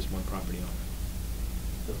negotiating with this one property owner.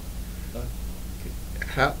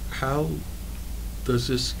 How does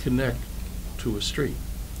this connect to a street?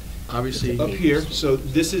 Obviously. Up here, so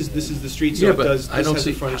this is the street, so Yeah, it but does, I this don't has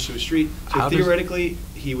the see- frontage to a street. how So does- theoretically,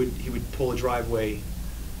 he would pull a driveway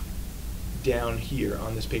down here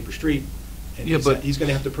on this paper street, and Yeah, but- he's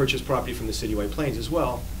gonna have to purchase property from the city of White Plains as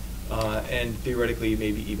well, and theoretically,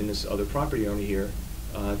 maybe even this other property owner here,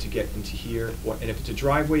 to get into here. And if it's a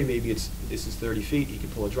driveway, maybe this is 30 feet, he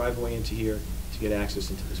could pull a driveway into here to get access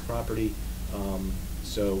into this property.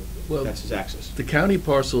 So Well, that's his access. The county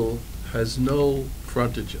parcel has no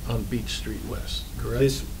frontage on Beach Street West,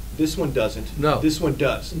 correct? This one doesn't. No. This one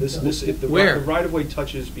does. If the Where? right-of-way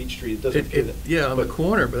touches Beach Street, it doesn't. Yeah, on the but-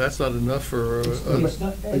 corner, but that's not enough for,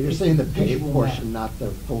 But you're saying the paved portion, not the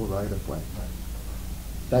full right-of-way.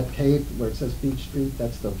 That paved, where it says Beach Street,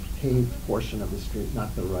 that's the paved portion of the street,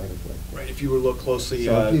 not the right-of-way. Right, if you were to look closely.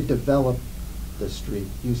 So if you develop the street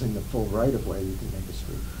using the full right-of-way, you can make a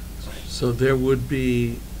street. so there would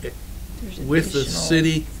be, There's with the additional-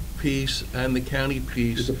 city piece and the county You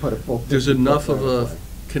piece, could put a full there's 50-foot enough of a right-of-way.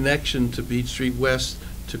 connection to Beach Street West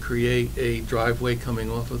to create a driveway coming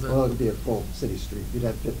off of that? Well, it'd be a full city street. You'd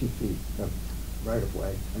have 50 feet of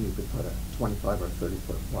right-of-way, and you could put a 25 or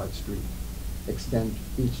 30-foot wide street. Extend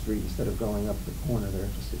Beach Street instead of going up the corner there,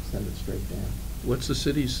 just extend it straight down. What's the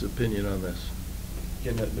city's opinion on this?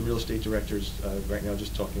 Again, the real estate director's right now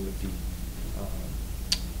just talking with the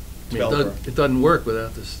I mean, developer. it doesn't work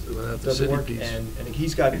without this, without the Doesn't city work, piece. and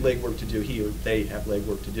he's got legwork to do, he or they have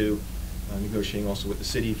legwork to do, negotiating also with the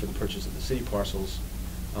city for the purchase of the city parcels.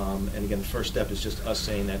 And again, the first step is just us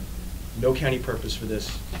saying that no county purpose for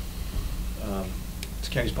this. It's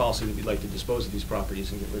county's policy that we'd like to dispose of these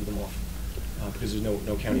properties and get rid of them off, because there's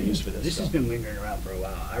no county use for this. This has so. been lingering around for a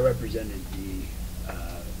while. I represented the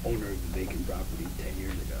owner of the vacant property 10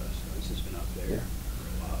 years ago, so this has been up there Yeah.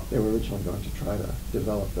 for a while. They were originally going to try to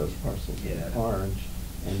develop those parcels in Yeah. orange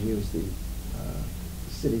and use the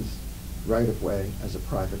city's right-of-way as a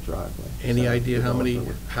private driveway. Any So idea how many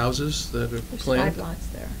developer would- houses that are There's planned? 5 lots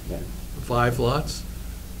there. Yeah. 5 lots?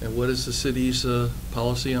 And what is the city's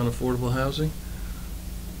policy on affordable housing?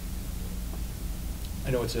 I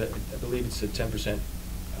know I believe it's a 10%.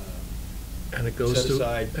 And it goes Set to,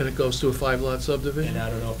 aside. and it goes to a 5-lot subdivision? And I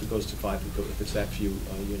don't know if it goes to 5, if it's that few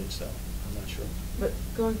units, though. I'm not sure. But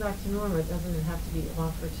going back to Norma, doesn't it have to be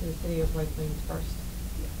offered to the city of White Plains first?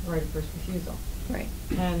 Right of first refusal. Right.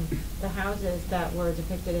 And the houses that were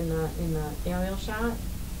depicted in the aerial shot,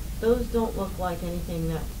 those don't look like anything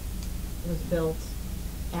that was built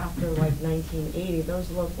after like 1980. Those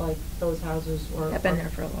look like those houses were. Have been there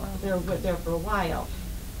for a while. They were there for a while.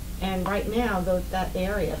 And right now, that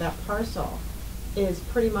area, that parcel, is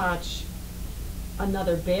pretty much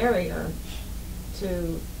another barrier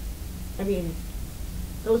to, I mean,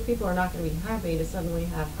 those people are not gonna be happy to suddenly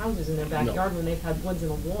have houses in their backyard when they've had woods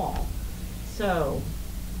and a wall. So,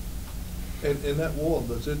 And that wall,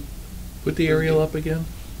 does it, Put the aerial up again,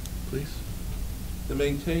 please. the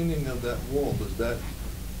maintaining of that wall, does that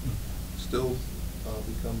still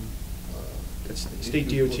become? That's an state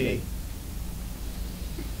issue for DOT. them?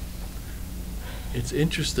 It's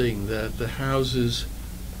interesting that the houses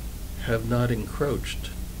have not encroached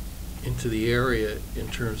into the area in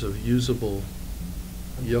terms of usable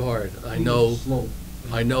yard. I know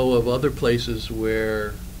of other places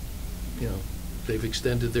where, you know, they've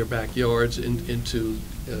extended their backyards into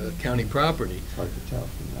county property. It's hard to tell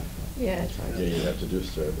from that. But Yeah, it's hard to Yeah, you have to do a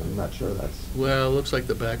survey. I'm not sure that's. Well, it looks like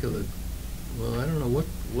the back of the, well, I don't know,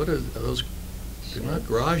 what are those, they're not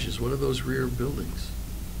garages, what are those rear buildings?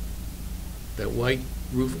 That white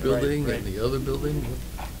roof Right, building right. and the other building?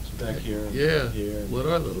 It's back here. and Yeah, here, and- what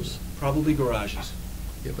are those? Probably garages.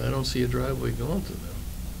 Yeah, but I don't see a driveway going to them.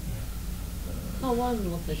 oh, one of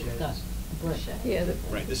them looks like it's got a brick. Yeah,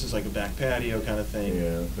 Right, this is like a back patio kind of thing.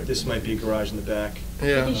 Yeah, I think This it might be a garage in the back.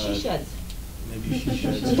 Yeah. Maybe she sheds. Maybe she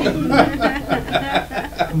sheds.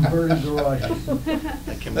 Converted garages.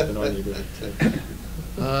 That came up in our neighborhood,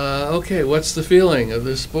 too. Okay, what's the feeling of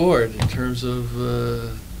this board in terms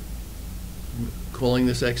of calling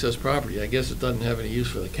this excess property? I guess it doesn't have any use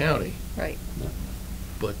for the county, right.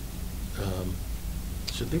 but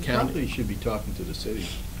should the We county? probably should be talking to the city.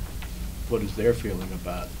 What is their feeling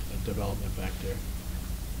about a development back there?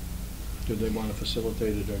 Do they want to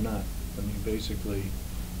facilitate it or not? I mean, basically,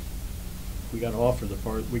 we got to offer the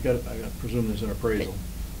part, I presume there's an appraisal,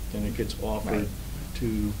 and it gets offered Right.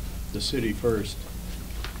 to the city first.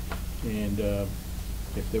 And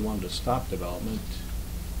if they wanted to stop development,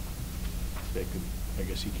 they could, I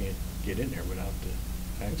guess you can't get in there without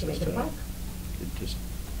the access make to it a that. park. It just,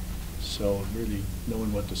 so really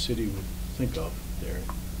knowing what the city would think of there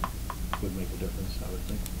would make a difference, I would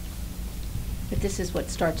think. But this is what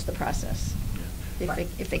starts the process. Yeah.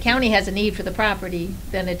 If the county has a need for the property,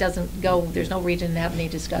 then it doesn't go, there's no reason to have any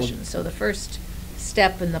discussion. So the first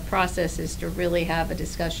step in the process is to really have a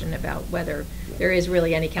discussion about whether there is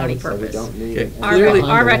really any county I would say we purpose. don't need Okay, it. And clearly-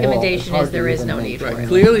 behind Our the wall, recommendation it's hard is there to is even no make need for one it. out.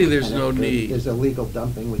 Clearly, there's And no if need. There's illegal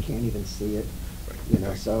dumping, we can't even see it, you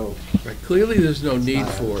know, so. Right, clearly, there's no it's need not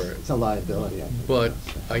a- for it. It's a liability, I think. But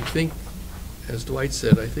I think as Dwight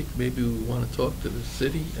said, I think maybe we want to talk to the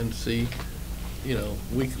city and see,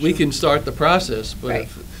 we can start the process, but Right.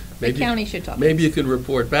 if The maybe. county should talk. Maybe you could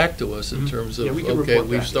report back to us in terms of, Yeah, we can okay, report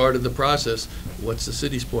we've back. started the process, what's the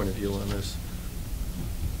city's point of view on this?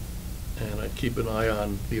 And I'd keep an eye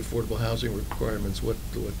on the affordable housing requirements, what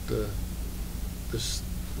this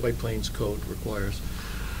White Plains Code requires.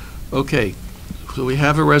 Okay, so we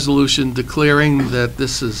have a resolution declaring that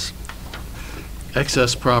this is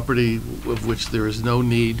excess property of which there is no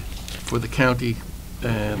need for the county,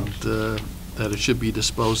 and that it should be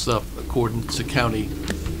disposed of according to county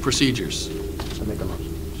procedures. I make a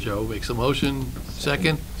motion. Joe makes a motion.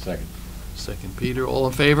 Second? Second. Second, Peter. All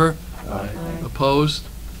in favor? Aye. Opposed?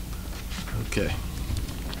 Okay.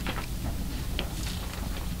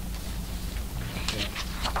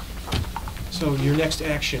 So your next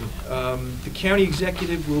action, the county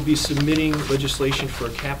executive will be submitting legislation for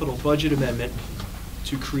a capital budget amendment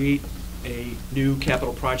to create a new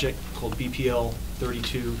capital project called BPL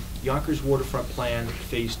 32, Yonkers Waterfront Plan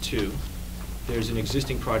Phase 2. There's an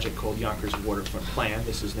existing project called Yonkers Waterfront Plan.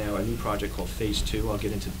 This is now a new project called Phase 2. I'll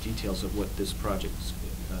get into the details of what this project's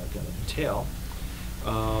going to entail.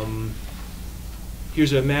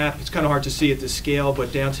 Here's a map. It's kind of hard to see at this scale,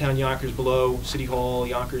 but downtown Yonkers below City Hall,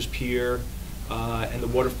 Yonkers Pier, and the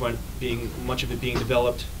waterfront much of it being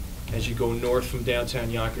developed as you go north from downtown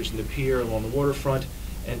Yonkers and the pier along the waterfront.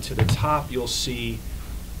 And to the top, you'll see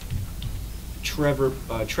Trevor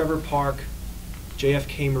Park,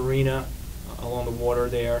 JFK Marina along the water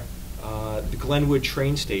there. The Glenwood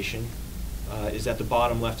train station is at the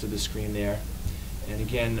bottom left of the screen there. And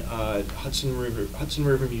again, Hudson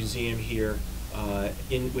River Museum here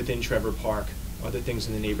within Trevor Park. Other things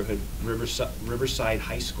in the neighborhood, Riverside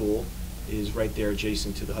High School is right there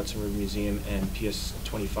adjacent to the Hudson River Museum, and PS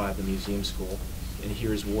 25, the museum school. And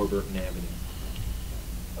here's Warburton Avenue.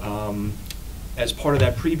 As part of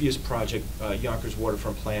that previous project, Yonkers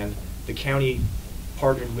Waterfront Plan, the county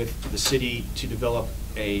partnered with the city to develop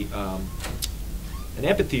an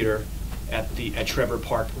amphitheater at Trevor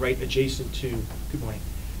Park, right adjacent to, good morning,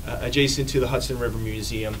 adjacent to the Hudson River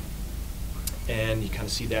Museum. And you kind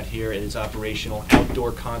of see that here, and it's operational.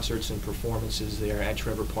 Outdoor concerts and performances there at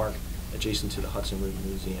Trevor Park, adjacent to the Hudson River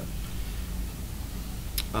Museum.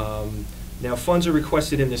 Now, funds are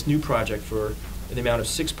requested in this new project for an amount of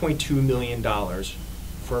 $6.2 million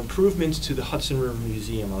for improvements to the Hudson River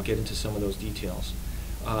Museum. I'll get into some of those details.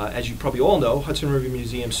 As you probably all know, Hudson River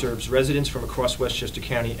Museum serves residents from across Westchester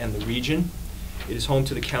County and the region. It is home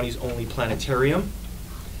to the county's only planetarium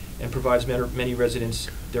and provides many residents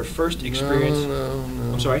their first experience. No.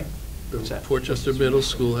 I'm sorry? The What's that? Portchester Middle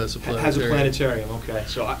School has a planetarium. Has a planetarium, okay.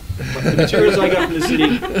 So the materials I got from the city,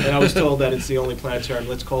 and I was told that it's the only planetarium.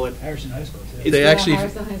 Let's call it. Harrison High School, too. It's They the- actually-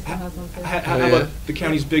 Harrison High School has one too. How Oh, about yeah? the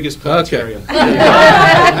county's biggest Okay. planetarium?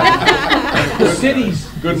 The city's.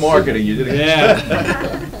 Good marketing, you did it.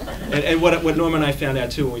 Yeah. And what Norma and I found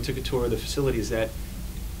out too when we took a tour of the facility is that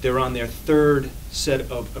they're on their third set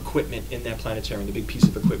of equipment in that planetarium, the big piece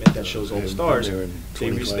of equipment that shows all the They haven't stars. been there in They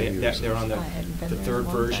 25 recently- years. They're on I haven't been the there in a third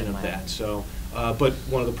long version time, of wow. that. So, but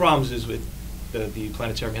one of the problems is with the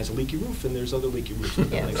planetarium has a leaky roof, and there's other leaky roofs in the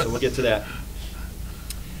building, so we'll get to that.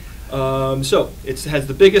 So it has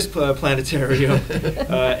the biggest planetarium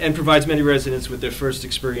and provides many residents with their first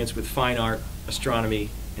experience with fine art, astronomy,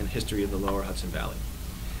 and history of the lower Hudson Valley.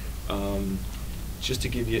 Just to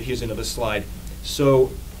give you, here's another slide.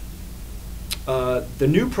 So the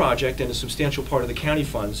new project, and a substantial part of the county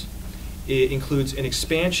funds, it includes an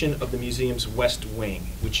expansion of the museum's west wing,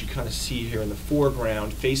 which you kind of see here in the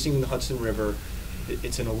foreground, facing the Hudson River.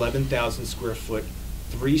 It's an 11,000 square foot,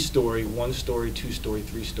 3-story, 1-story, 2-story,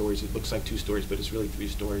 3 stories. It looks like 2 stories, but it's really 3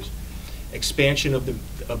 stories. Expansion of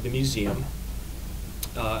the museum,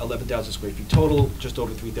 11,000 square feet total, just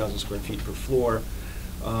over 3,000 square feet per floor.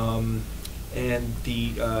 And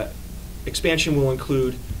the expansion will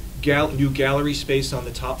include new gallery space on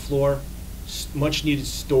the top floor, much needed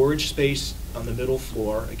storage space on the middle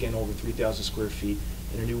floor, again over 3,000 square feet,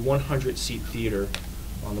 and a new 100-seat theater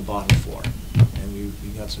on the bottom floor. And you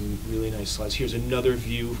got some really nice slides. Here's another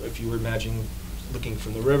view, if you were imagining looking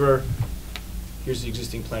from the river. Here's the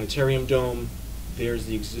existing planetarium dome. There's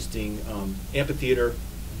the existing amphitheater.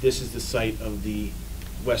 This is the site of the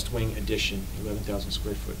West Wing addition, 11,000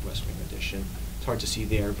 square foot West Wing addition. It's hard to see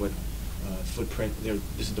there, but footprint there.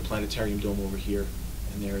 This is the planetarium dome over here,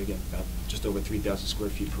 and there again, about just over 3,000 square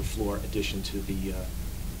feet per floor addition to the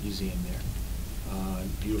museum there.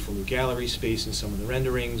 Beautiful new gallery space in some of the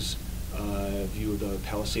renderings. View of the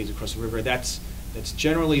Palisades across the river. That's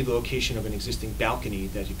generally the location of an existing balcony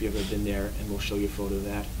that if you've ever been there, and we'll show you a photo of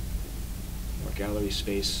that. More gallery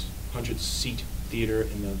space. 100-seat theater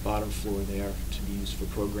in the bottom floor there to be used for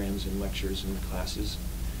programs and lectures and classes.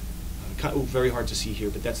 Very hard to see here,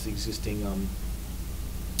 but that's the existing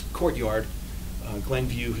courtyard.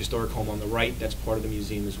 Glenview Historic Home on the right, that's part of the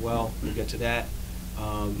museum as well. We'll get to that.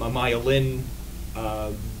 A Maya Lin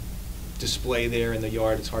display there in the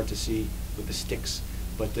yard. It's hard to see with the sticks,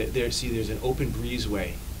 but there's an open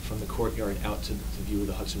breezeway from the courtyard out to the view of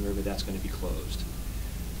the Hudson River. That's going to be closed.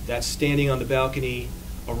 That's standing on the balcony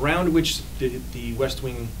around which the West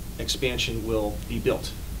Wing expansion will be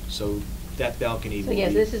built. So that balcony So will yes,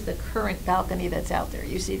 be, this is the current balcony that's out there.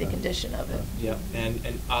 You see the condition of it. yeah,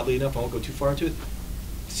 and oddly enough, I won't go too far into it.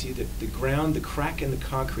 See that the ground, the crack in the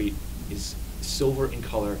concrete is silver in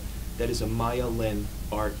color. That is a Maya Lin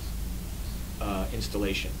art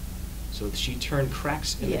installation. So she turned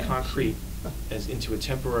cracks in the Yeah. concrete as into a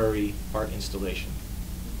temporary art installation.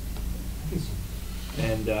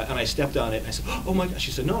 And I stepped on it, and I said, "Oh my gosh!"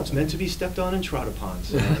 She said, "No, it's meant to be stepped on and trod upon."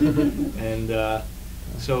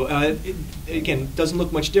 So, it, again, doesn't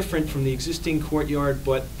look much different from the existing courtyard,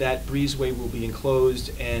 but that breezeway will be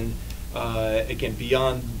enclosed, and again,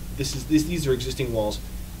 beyond these are existing walls.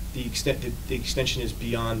 The extension is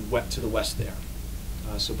beyond to the west there.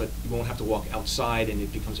 But you won't have to walk outside, and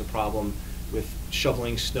it becomes a problem with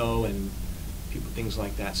shoveling snow and things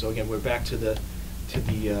like that. So again, we're back to the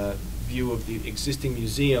view of the existing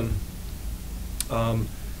museum.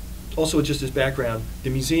 Also, just as background, the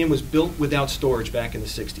museum was built without storage back in the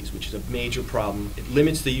 60s, which is a major problem. It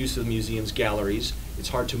limits the use of the museum's galleries. It's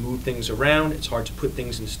hard to move things around. It's hard to put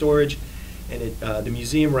things in storage. And the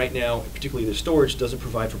museum right now, particularly the storage, doesn't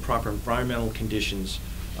provide for proper environmental conditions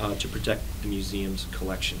to protect the museum's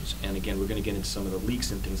collections. And again, we're going to get into some of the leaks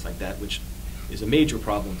and things like that, which is a major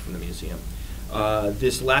problem for the museum.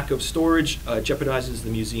 This lack of storage jeopardizes the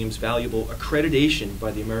museum's valuable accreditation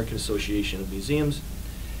by the American Association of Museums,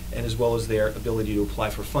 and as well as their ability to apply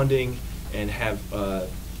for funding and have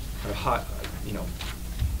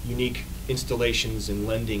unique installations and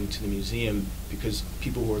lending to the museum, because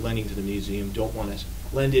people who are lending to the museum don't want to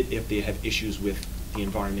lend it if they have issues with the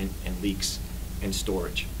environment and leaks and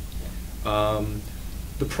storage.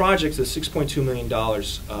 The project, the $6.2 million,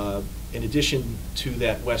 in addition to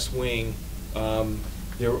that West Wing,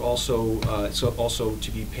 they're also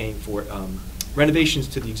to be paying for renovations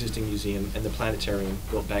to the existing museum and the planetarium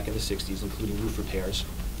built back in the 60s, including roof repairs.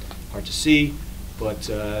 Hard to see, but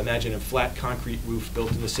imagine a flat concrete roof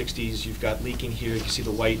built in the 60s. You've got leaking here. You can see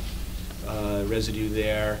the white residue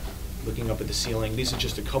there, looking up at the ceiling. These are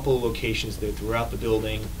just a couple of locations there throughout the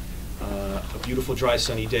building. A beautiful dry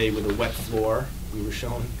sunny day with a wet floor. We were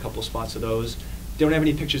shown a couple spots of those. Don't have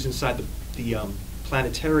any pictures inside the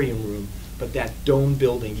planetarium room, but that dome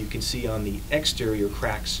building you can see on the exterior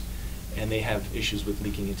cracks, and they have issues with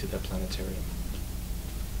leaking into that planetarium.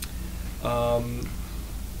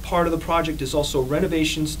 Part of the project is also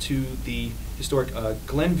renovations to the historic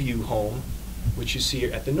Glenview home, which you see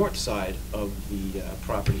at the north side of the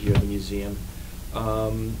property here, the museum.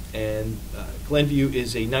 Glenview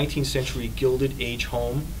is a 19th century Gilded Age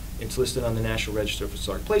home. It's listed on the National Register of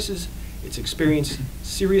Historic Places. It's experienced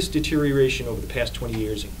serious deterioration over the past 20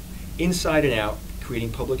 years, inside and out,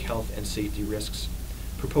 creating public health and safety risks.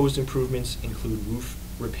 Proposed improvements include roof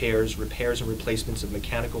repairs and replacements of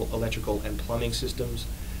mechanical, electrical, and plumbing systems,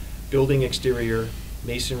 building exterior,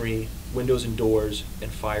 masonry, windows and doors,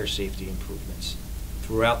 and fire safety improvements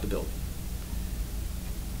throughout the building.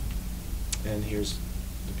 And here's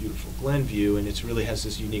the beautiful Glenview, and it really has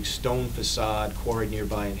this unique stone facade quarried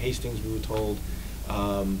nearby in Hastings, we were told.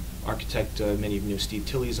 Architect, many of you know Steve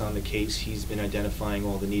Tilley's on the case. He's been identifying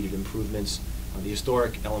all the needed improvements on the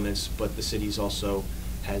historic elements, but the city's also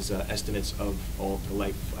has estimates of all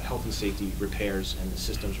the health and safety repairs and the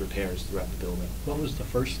systems repairs throughout the building. What was the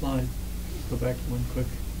first line? Go back one quick.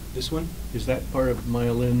 This one? Is that part of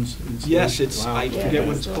Maya Lin's installation? Yes, it's, Wow. I Yeah, forget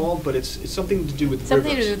what it's it's called, but it's something to do with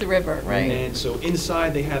Something to rivers. do with the river, right? And so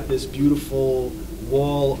inside they have this beautiful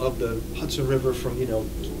wall of the Hudson River from,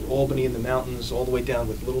 Albany in the mountains all the way down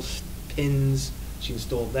with little pins. She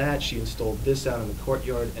installed that. She installed this out in the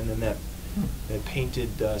courtyard, and then that painted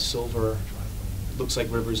silver, looks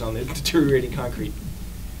like rivers on the deteriorating concrete.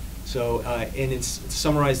 So, and it's to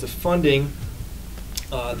summarize the funding.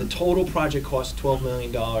 The total project cost $12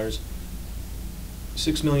 million,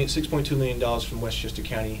 $6.2 million from Westchester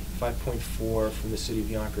County, $5.4 million from the city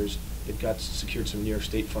of Yonkers. It got secured some New York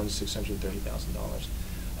State funds, $630,000.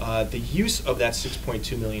 The use of that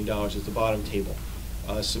 $6.2 million is the bottom table.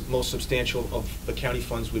 Most substantial of the county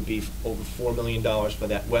funds would be over $4 million for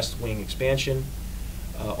that West Wing expansion,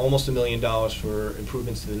 almost $1 million for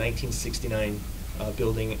improvements to the 1969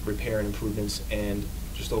 building repair and improvements, and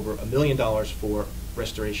just over $1 million for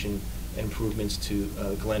restoration and improvements to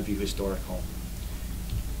Glenview Historic Home.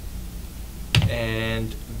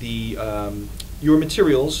 And your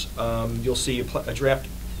materials, you'll see a draft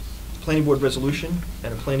planning board resolution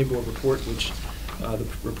and a planning board report, which the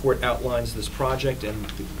report outlines this project and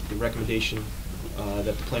the recommendation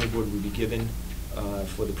that the planning board would be given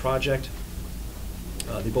for the project.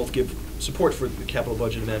 They both give support for the capital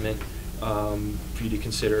budget amendment for you to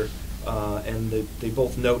consider, and they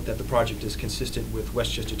both note that the project is consistent with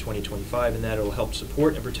Westchester 2025 and that it will help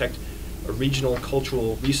support and protect a regional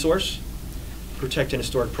cultural resource, protect an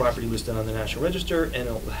historic property listed on the National Register, and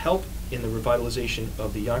it will help in the revitalization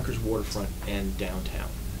of the Yonkers waterfront and downtown.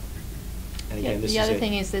 And again, The other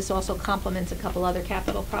thing is this also complements a couple other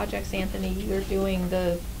capital projects. Anthony, you're doing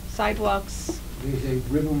the sidewalks. There's a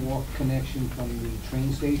river walk connection from the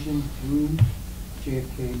train station through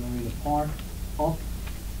JFK Marina Park up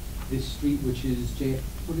this street, which is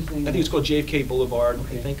what is the name? I think it's called JFK Boulevard,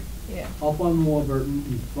 Okay. I think. Yeah. Up on Warburton,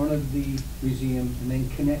 in front of the museum, and then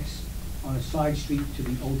connects on a side street to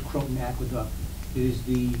the old Croton Aqueduct. It is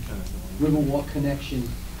the Riverwalk connection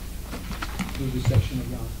through the section of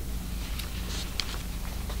Yonkers.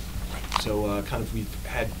 So kind of we've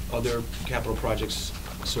had other capital projects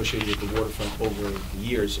associated with the waterfront over the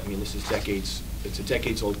years. I mean, this is decades, it's a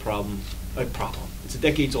decades-old It's a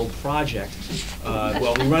decades-old project.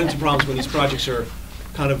 Well, we run into problems when these projects are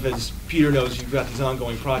kind of, as Peter knows, you've got these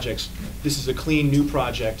ongoing projects. This is a clean, new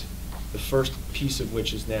project, the first piece of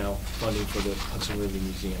which is now funding for the Hudson River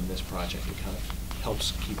Museum, this project. It kind of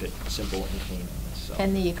helps keep it simple and clean on this. So.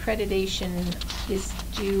 And the accreditation is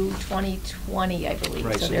due 2020, I believe.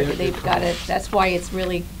 Right, So so they've got it, that's why it's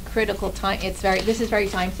really critical time. This is very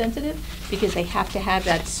time sensitive because they have to have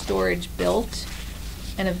that storage built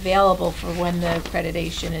and available for when the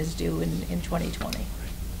accreditation is due in 2020. Right.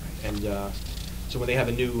 And so when they have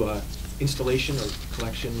a new installation or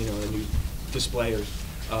collection, you know, a new display, or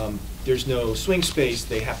there's no swing space,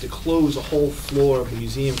 they have to close a whole floor of the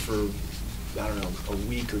museum for, I don't know, a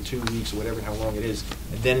week or 2 weeks or whatever, how long it is,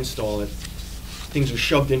 and then install it. Things are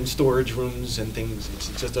shoved in storage rooms and things. It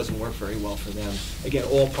just doesn't work very well for them. Again,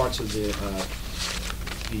 all parts of the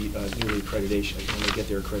new accreditation. When they get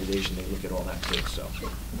their accreditation, they look at all that too. So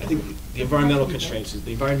I think the environmental constraints,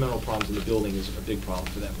 the environmental problems in the building is a big problem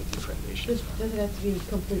for them with the accreditation. Does it have to be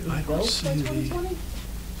completely I don't built see by the- 2020?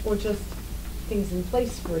 Or just things in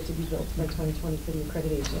place for it to be built by 2020 for the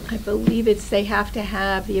accreditation? I believe they have to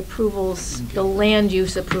have the approvals, the land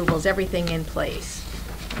use approvals, everything in place.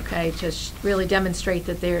 Okay, to really demonstrate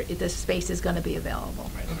that this space is going to be available.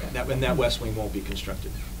 Right. And that west wing won't be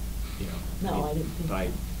constructed, you know. No, I didn't think by,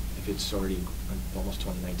 so. if it's already almost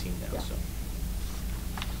 2019 now, Yeah.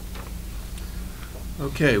 so.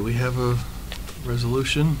 Okay, we have a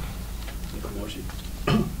resolution. Make a motion.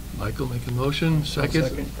 Michael, make a motion. Second.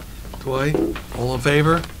 Second. Dwight, all in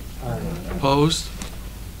favor? Aye. Opposed?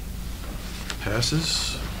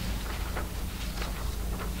 Passes.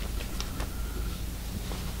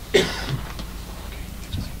 All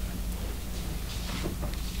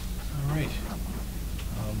right.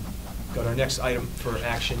 Got our next item for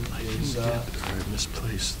action is, I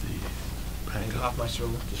misplaced the packet. Hoffmeister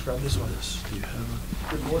will describe this one. Do you have a?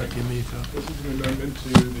 Good morning. Give me a copy. This is an amendment to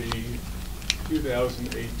the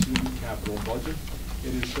 2018 capital budget.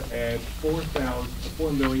 It is to add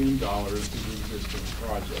 $4 million to the existing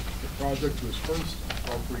project. The project was first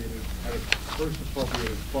appropriated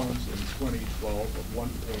funds in 2012 of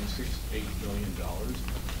 $1.68 million.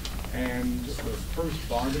 And the first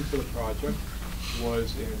bonding for the project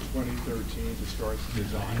was in 2013 to start the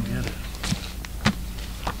design.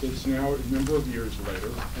 It's now a number of years later,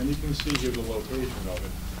 and you can see here the location of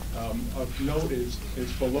it. Of note is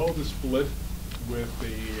it's below the split with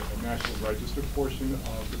the National Register portion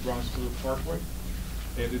of the Bronxville Parkway.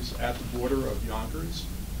 It is at the border of Yonkers,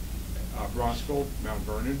 Bronxville, Mount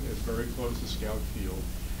Vernon. It's very close to Scout Field.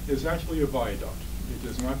 It's actually a viaduct. It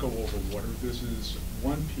does not go over water. This is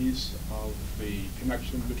one piece of the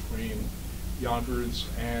connection between Yonkers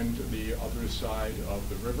and the other side of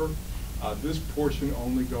the river. This portion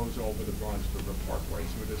only goes over the Bronxville River Parkway,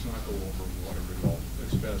 so it does not go over water at all.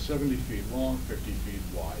 It's about 70 feet long, 50 feet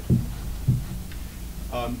wide.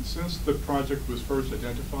 Since the project was first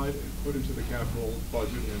identified and put into the capital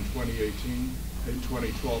budget in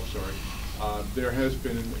 2012, there has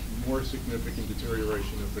been more significant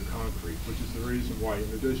deterioration of the concrete, which is the reason why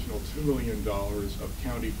an additional $2 million of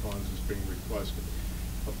county funds is being requested.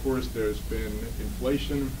 Of course, there's been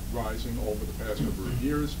inflation rising over the past number of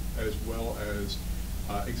years, as well as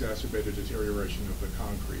exacerbated deterioration of the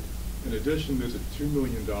concrete. In addition, there's a $2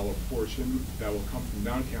 million portion that will come from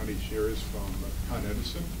non-county shares from Con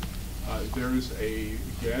Edison. There is a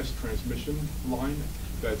gas transmission line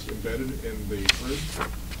that's embedded in the bridge,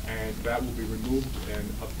 and that will be removed and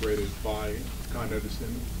upgraded by Con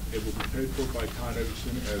Edison. It will be paid for by Con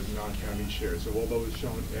Edison as non-county shares. So although it's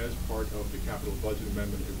shown as part of the capital budget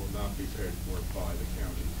amendment, it will not be paid for by the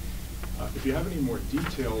county. If you have any more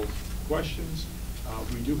detailed questions,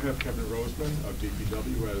 we do have Kevin Roseman of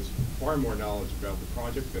DPW, who has far more knowledge about the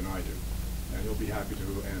project than I do, and he'll be happy to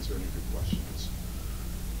answer any of your questions.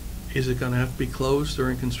 Is it going to have to be closed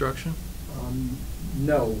during construction?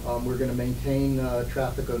 No, we're going to maintain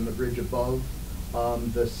traffic on the bridge above.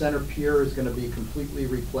 The center pier is going to be completely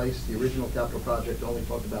replaced. The original capital project only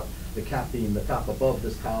talked about the cap beam, the top above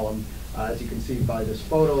this column. As you can see by this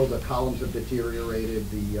photo, the columns have deteriorated.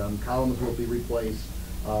 The columns will be replaced.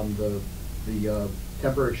 The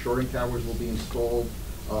temporary shoring towers will be installed.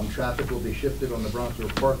 Traffic will be shifted on the Bronx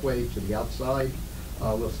River Parkway to the outside.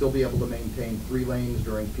 We'll still be able to maintain 3 lanes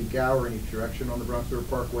during peak hour in each direction on the Bronx River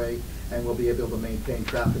Parkway, and we'll be able to maintain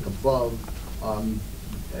traffic above.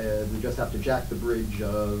 We just have to jack the bridge,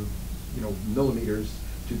 millimeters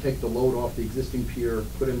to take the load off the existing pier,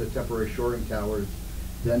 put in the temporary shoring towers,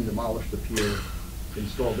 then demolish the pier,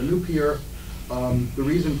 install the new pier. The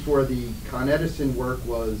reason for the Con Edison work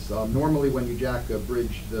was normally when you jack a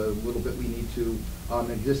bridge, the little bit we need to,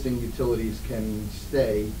 existing utilities can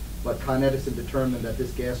stay, but Con Edison determined that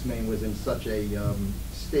this gas main was in such a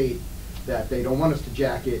state that they don't want us to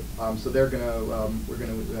jack it, so they're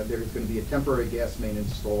there's going to be a temporary gas main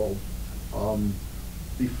installed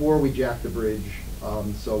before we jack the bridge,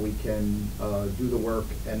 so we can do the work,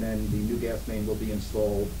 and then the new gas main will be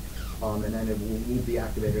installed, and then it won't be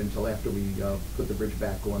activated until after we put the bridge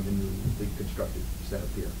back on the newly constructed center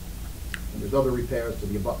pier. And there's other repairs to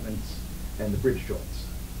the abutments and the bridge joints.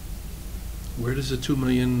 Where does the $2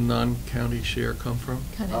 million non-county share come from?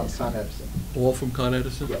 Con Edison. Con Edison. All from Con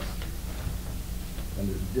Edison? Yes. And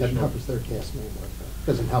there's That additional. covers their gas main work.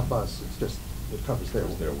 Doesn't help us, it's just, it covers their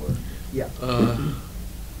work. Yeah.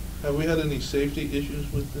 Have we had any safety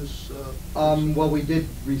issues with this? Well, we did,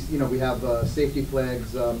 we have safety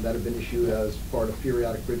flags that have been issued as part of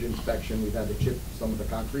periodic bridge inspection. We've had to chip some of the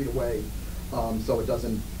concrete away so it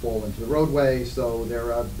doesn't fall into the roadway. So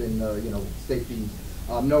there have been, safety,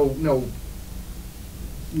 no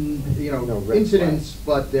red incidents, flags.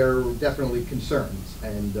 but there are definitely concerns,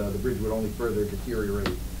 and the bridge would only further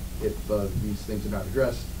deteriorate if these things are not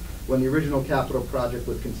addressed. When the original capital project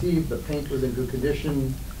was conceived, the paint was in good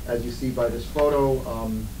condition. As you see by this photo,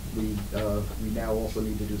 we now also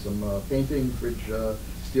need to do some painting, bridge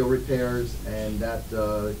steel repairs, and that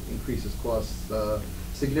increases costs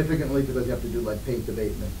significantly because you have to do like paint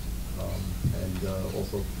abatement and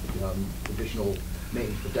also additional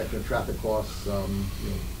maintenance, protection of traffic costs.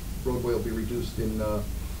 Roadway will be reduced in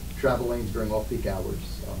travel lanes during off-peak hours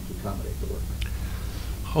to accommodate the work.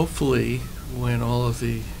 Hopefully, when all of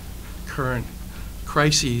the current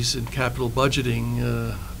crises in capital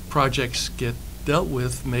budgeting projects get dealt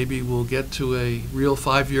with, maybe we'll get to a real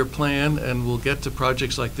 5-year plan, and we'll get to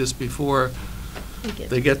projects like this before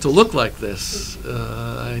they get to look like this.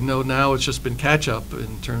 I know now it's just been catch-up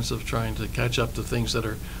in terms of trying to catch up to things that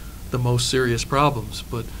are the most serious problems,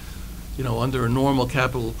 but under a normal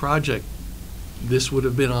capital project, this would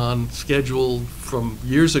have been on schedule from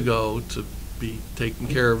years ago to be taken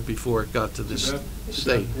care of before it got to this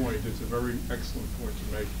state. To that point, it's a very excellent point to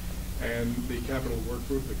make. And the capital work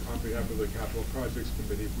group, on behalf of the Capital Projects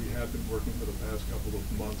Committee, we have been working for the past couple of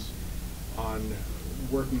months on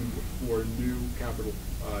working for new capital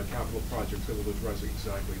projects that will address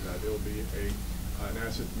exactly that. It'll be an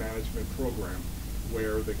asset management program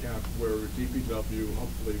where DPW,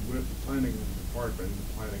 hopefully with the planning department, the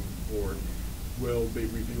planning board, will be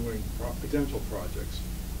reviewing potential projects,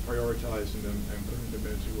 prioritizing them, and putting them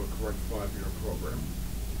into a correct 5-year program.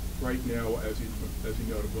 Right now, as you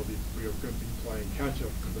noted, we are going to be playing catch-up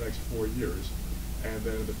for the next 4 years, and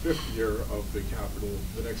then in the 5th year of the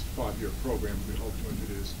next 5-year program, we hope to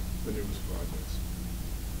introduce the newest projects.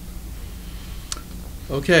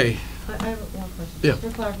 Okay. I have one question. Yeah. Just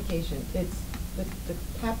for clarification, it's the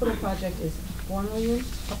capital project is $4 million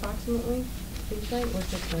approximately, each site, or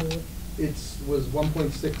 $6 million? It was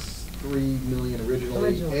 1.63 million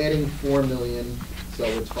originally, adding 4 million, so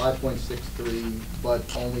it's 5.63, but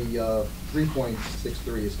only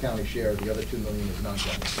 3.63 is county share. The other 2 million is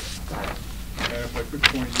non-county. Got it. And if I could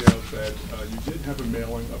point out that you did have a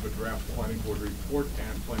mailing of a draft planning board report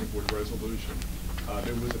and planning board resolution.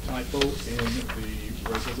 There was a typo in the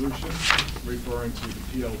resolution referring to the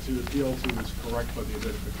PL2. The PL2 is correct, but the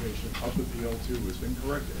identification of the PL2 was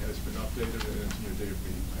incorrect. It has been updated and it's in your date of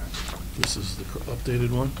meeting packet. This is the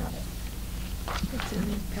updated one? It's in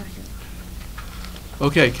the packet.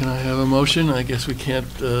 Okay, can I have a motion? I guess we can't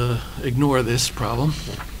ignore this problem.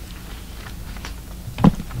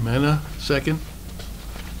 Amanda, second.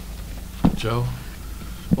 Joe,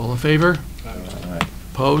 all in favor? Aye.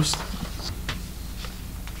 Opposed?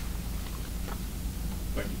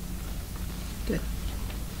 Thank you. Good.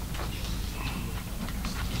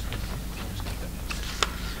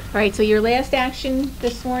 All right, so your last action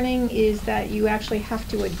this morning is that you actually have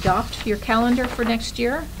to adopt your calendar for next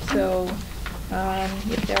year. So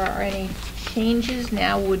if there are any changes,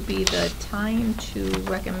 now would be the time to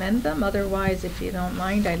recommend them. Otherwise, if you don't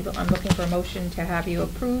mind, I'm looking for a motion to have you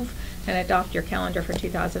approve and adopt your calendar for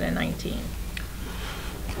 2019.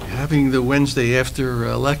 Having the Wednesday after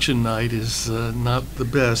election night is not the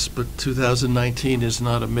best, but 2019 is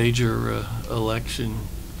not a major election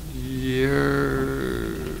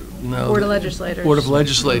year. No. Board of Legislators. Board of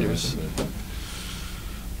Legislators.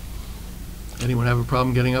 Anyone have a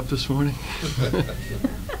problem getting up this morning?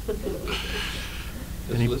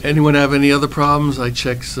 Anyone have any other problems? I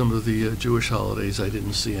checked some of the Jewish holidays. I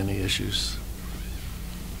didn't see any issues.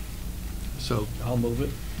 So I'll move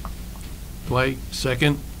it. Dwight,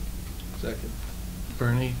 second. Second.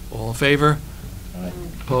 Bernie, all in favor? Aye.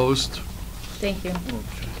 Opposed? Thank you.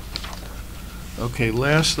 Okay,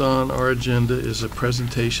 last on our agenda is a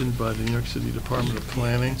presentation by the New York City Department of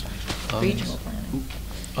Planning Regional planning.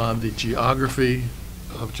 on the geography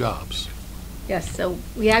of jobs. Yes, so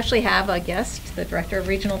we actually have a guest, the Director of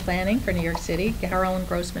Regional Planning for New York City, Carolyn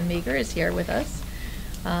Grossman-Meager, is here with us.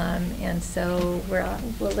 And so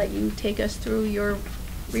we'll let you take us through your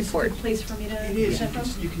report. Is this a good place for me to? It is.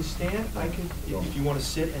 You can stand. I can, if you want to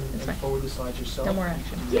sit and forward the slides yourself. No more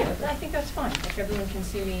action. Yeah, I think that's fine, if everyone can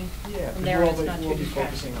see me Yeah, from because there, it's not we'll too be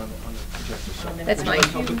distracting. focusing on the projector. So. That's Would fine. you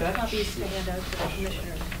Help with that? copies to hand out to the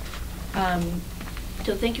commissioners.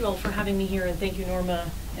 So thank you all for having me here, and thank you, Norma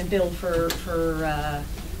and Bill, for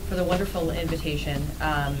the wonderful invitation.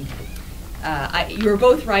 You're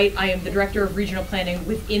both right. I am the Director of Regional Planning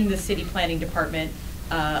within the City Planning Department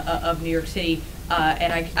of New York City.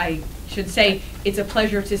 And I should say, it's a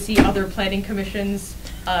pleasure to see other planning commissions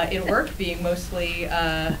in work, being mostly in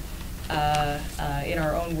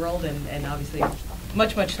our own world, and obviously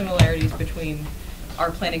much similarities between our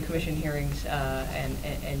planning commission hearings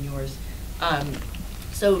and yours.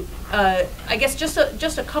 So I guess just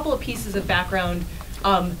a couple of pieces of background.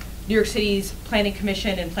 New York City's Planning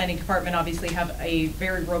Commission and Planning Department obviously have a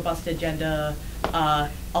very robust agenda. A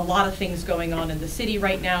lot of things going on in the city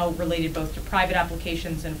right now related both to private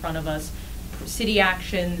applications in front of us, city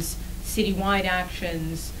actions, citywide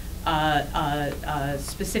actions,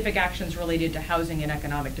 specific actions related to housing and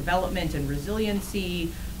economic development and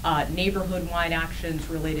resiliency, neighborhood-wide actions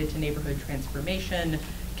related to neighborhood transformation,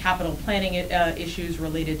 capital planning issues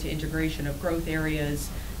related to integration of growth areas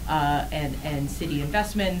and city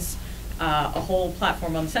investments, a whole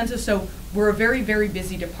platform on the census. So we're a very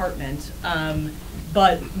busy department,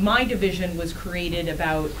 but my division was created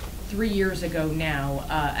about 3 years ago now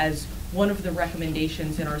as one of the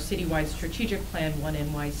recommendations in our citywide strategic plan,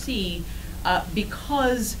 1NYC,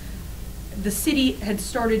 because the city had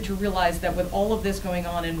started to realize that with all of this going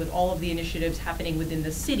on and with all of the initiatives happening within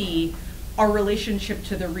the city, our relationship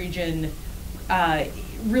to the region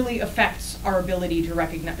really affects our ability to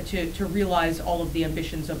recognize, to realize all of the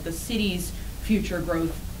ambitions of the city's future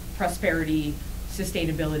growth, prosperity,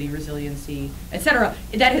 sustainability, resiliency, et cetera.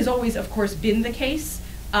 That has always, of course, been the case,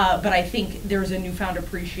 but I think there's a newfound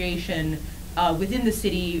appreciation within the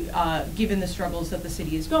city, given the struggles that the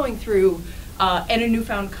city is going through, and a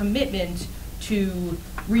newfound commitment to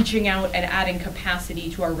reaching out and adding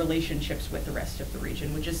capacity to our relationships with the rest of the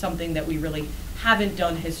region, which is something that we really haven't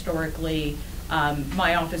done historically.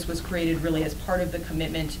 My office was created really as part of the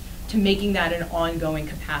commitment to making that an ongoing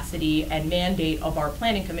capacity and mandate of our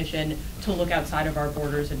planning commission to look outside of our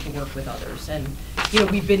borders and to work with others. And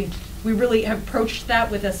we really have approached that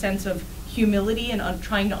with a sense of humility and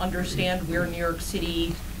trying to understand where New York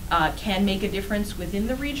City can make a difference within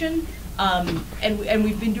the region. And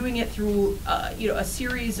we've been doing it through a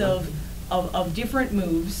series of different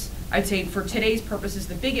moves. I'd say for today's purposes,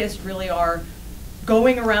 the biggest really are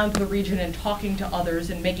going around the region and talking to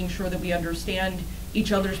others and making sure that we understand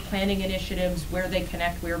each other's planning initiatives, where they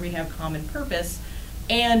connect, where we have common purpose,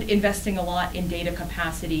 and investing a lot in data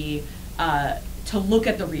capacity to look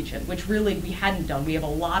at the region, which really we hadn't done. We have a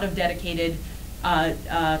lot of dedicated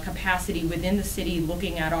capacity within the city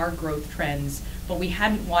looking at our growth trends, but we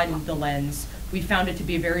hadn't widened the lens We found it to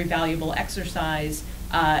be a very valuable exercise,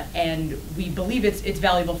 and we believe it's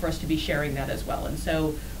valuable for us to be sharing that as well. And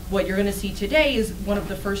so what you're going to see today is one of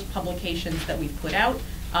the first publications that we've put out,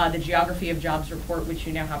 the Geography of Jobs report, which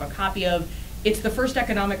you now have a copy of. It's the first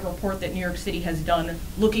economic report that New York City has done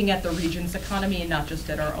looking at the region's economy and not just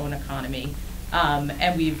at our own economy.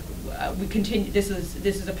 And we continue. This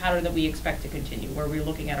is a pattern that we expect to continue, where we're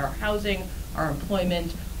looking at our housing, our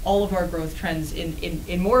employment, all of our growth trends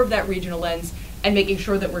in more of that regional lens, and making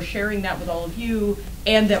sure that we're sharing that with all of you,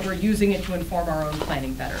 and that we're using it to inform our own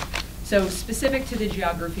planning better. So specific to the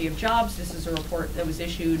Geography of Jobs, this is a report that was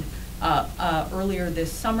issued earlier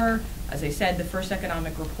this summer. As I said, the first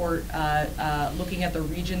economic report looking at the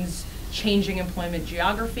region's changing employment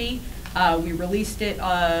geography. We released it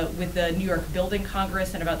with the New York Building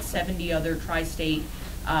Congress and about 70 other tri-state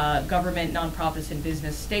government, nonprofits, and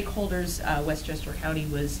business stakeholders. Westchester County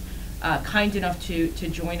was kind enough to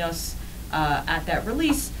join us at that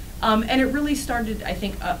release. And it really started, I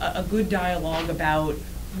think, a good dialogue about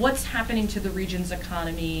what's happening to the region's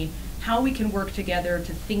economy, how we can work together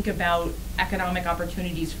to think about economic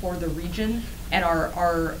opportunities for the region and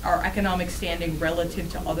our economic standing relative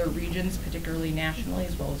to other regions, particularly nationally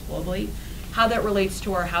as well as globally, how that relates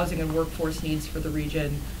to our housing and workforce needs for the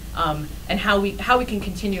region, and how we can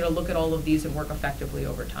continue to look at all of these and work effectively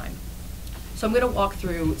over time. So I'm going to walk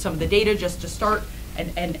through some of the data just to start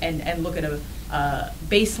and look at a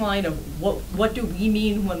baseline of what do we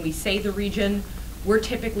mean when we say the region. We're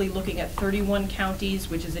typically looking at 31 counties,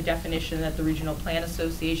 which is a definition that the Regional Plan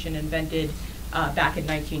Association invented back in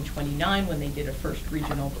 1929 when they did a first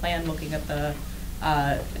regional plan looking at the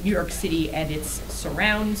New York City and its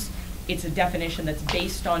surrounds. It's a definition that's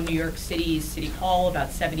based on New York City's City Hall,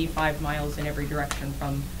 about 75 miles in every direction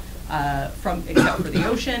from except for the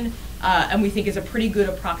ocean, and we think is a pretty good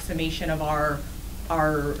approximation of our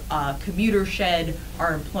commuter shed,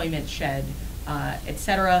 our employment shed, et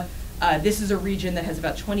cetera. This is a region that has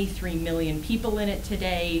about 23 million people in it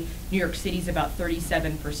today. New York City's about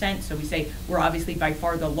 37%, so we say we're obviously by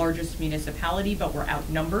far the largest municipality, but we're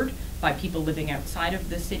outnumbered by people living outside of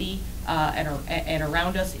the city and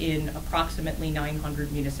around us in approximately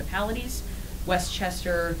 900 municipalities.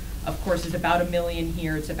 Westchester, of course, is about 1 million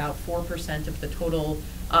here. It's about 4% of the total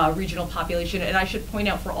regional population. And I should point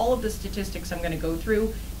out, for all of the statistics I'm going to go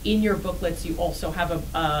through, in your booklets you also have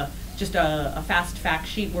just a fast fact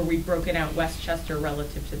sheet where we've broken out Westchester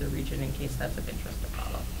relative to the region in case that's of interest to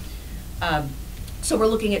follow. So we're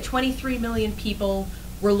looking at 23 million people.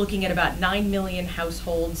 We're looking at about 9 million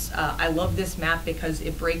households. I love this map because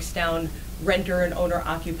it breaks down renter and owner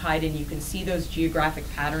occupied, and you can see those geographic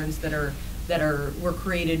patterns that were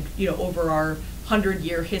created, over our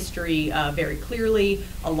 100-year history very clearly.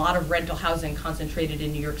 A lot of rental housing concentrated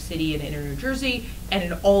in New York City and inner New Jersey, and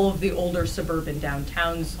in all of the older suburban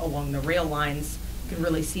downtowns along the rail lines. You can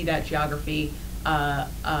really see that geography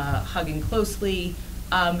hugging closely.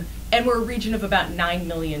 And we're a region of about 9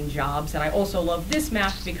 million jobs. And I also love this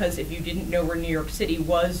map because if you didn't know where New York City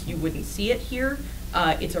was, you wouldn't see it here.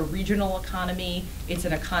 It's a regional economy. It's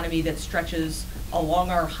an economy that stretches along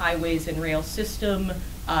our highways and rail system.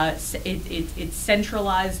 It's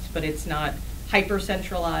centralized, but it's not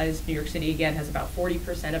hyper-centralized. New York City, again, has about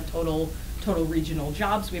 40% of total regional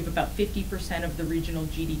jobs. We have about 50% of the regional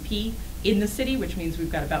GDP in the city, which means we've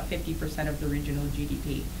got about 50% of the regional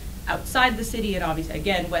GDP outside the city. And obviously,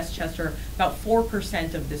 again, Westchester, about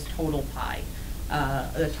 4% of this total pie,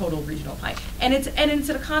 the total regional pie. And it's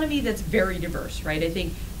an economy that's very diverse, right? I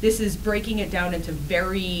think this is breaking it down into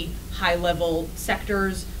very high-level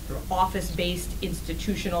sectors, office-based,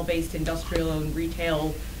 institutional-based, industrial and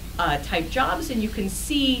retail type jobs, and you can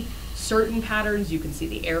see certain patterns. You can see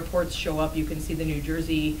the airports show up. You can see the New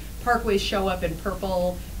Jersey parkways show up in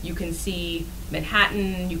purple. You can see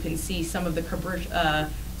Manhattan. You can see some of the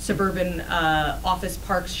suburban office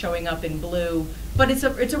parks showing up in blue. But it's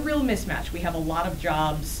a real mismatch. We have a lot of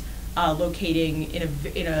jobs locating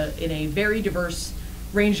in a very diverse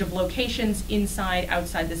range of locations inside,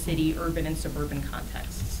 outside the city, urban and suburban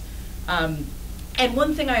contexts. And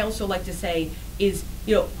one thing I also like to say is,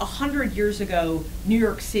 100 years ago, New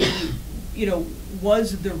York City,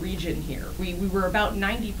 was the region here. We were about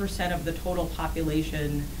 90% of the total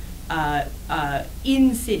population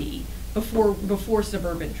in city before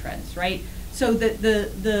suburban trends, right? So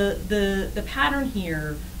the pattern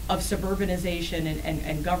here of suburbanization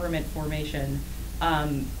and government formation,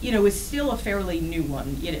 is still a fairly new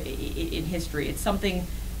one in history. It's something.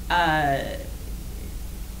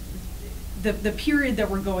 The period that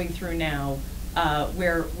we're going through now,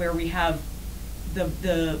 where we have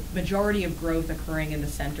the majority of growth occurring in the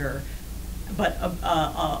center,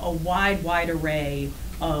 a wide array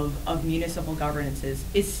of municipal governances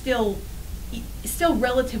is still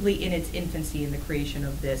relatively in its infancy in the creation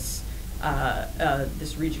of this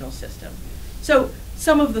regional system. So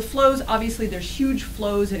some of the flows, obviously there's huge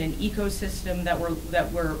flows in an ecosystem that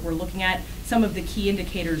we're looking at. Some of the key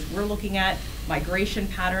indicators we're looking at, migration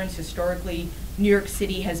patterns. Historically, New York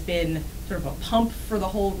City has been sort of a pump for the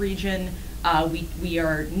whole region. We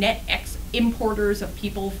are net importers of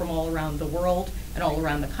people from all around the world and all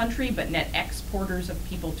around the country, but net exporters of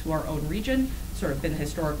people to our own region, sort of been the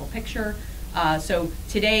historical picture. So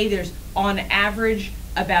today there's on average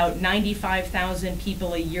about 95,000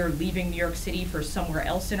 people a year leaving New York City for somewhere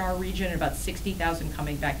else in our region, and about 60,000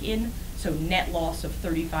 coming back in. So net loss of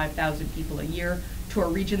 35,000 people a year to a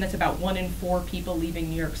region that's about 1 in 4 people leaving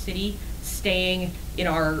New York City, staying in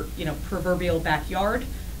our proverbial backyard.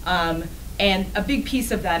 And a big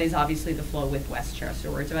piece of that is obviously the flow with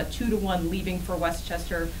Westchester, where it's about 2 to 1 leaving for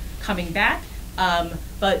Westchester, coming back.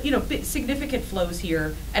 But significant flows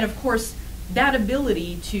here, and of course, that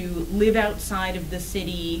ability to live outside of the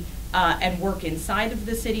city and work inside of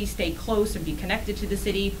the city, stay close and be connected to the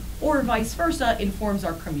city, or vice versa, informs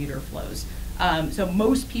our commuter flows. So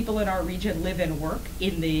most people in our region live and work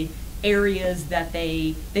in the areas that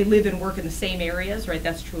they live and work in the same areas, right?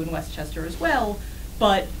 That's true in Westchester as well.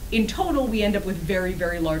 But in total, we end up with very,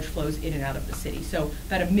 very large flows in and out of the city. So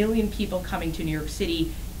about 1 million people coming to New York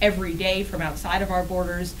City every day from outside of our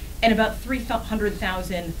borders, and about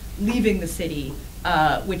 300,000 leaving the city,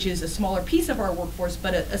 which is a smaller piece of our workforce,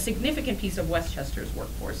 but a significant piece of Westchester's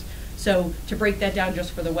workforce. So to break that down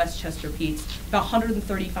just for the Westchester piece, about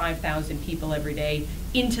 135,000 people every day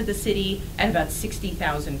into the city, and about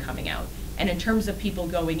 60,000 coming out. And in terms of people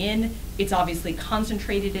going in, it's obviously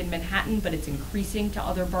concentrated in Manhattan, but it's increasing to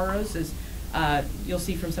other boroughs, as you'll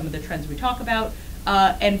see from some of the trends we talk about.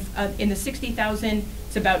 And in the 60,000,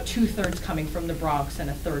 it's about 2/3 coming from the Bronx and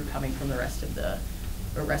 1/3 coming from the rest of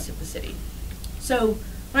the city. So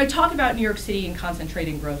when I talk about New York City and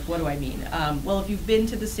concentrating growth, what do I mean? Well, if you've been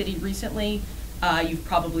to the city recently, you've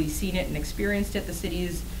probably seen it and experienced it. The city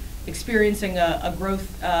is experiencing a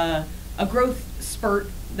growth spurt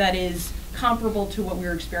that is comparable to what we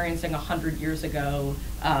were experiencing 100 years ago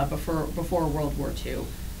before World War II.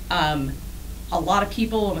 A lot of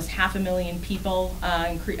people, almost 500,000 people,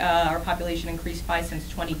 our population increased by since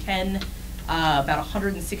 2010, about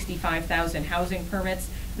 165,000 housing permits,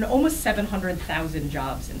 and almost 700,000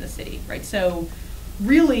 jobs in the city, right? So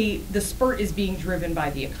really, the spurt is being driven by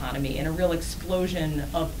the economy and a real explosion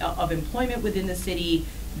of employment within the city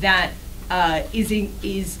that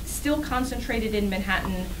is still concentrated in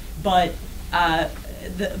Manhattan, but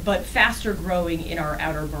faster growing in our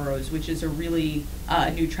outer boroughs, which is a really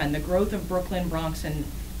new trend. The growth of Brooklyn, Bronx,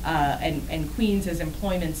 and Queens as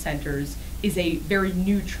employment centers is a very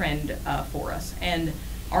new trend for us. And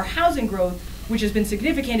our housing growth, which has been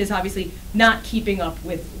significant, is obviously not keeping up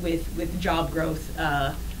with job growth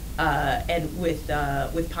and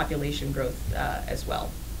with population growth as well.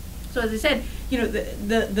 So as I said,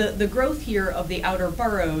 the growth here of the outer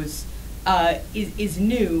boroughs is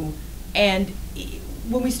new, and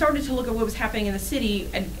when we started to look at what was happening in the city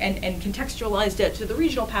and contextualized it to the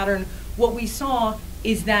regional pattern, what we saw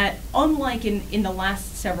is that unlike in the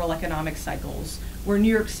last several economic cycles, where New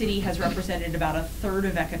York City has represented about 1/3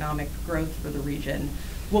 of economic growth for the region,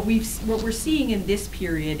 what we're seeing in this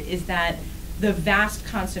period is that the vast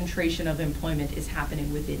concentration of employment is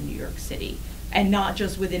happening within New York City, and not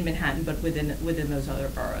just within Manhattan, but within those other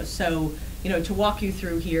boroughs. So, to walk you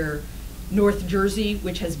through here, North Jersey,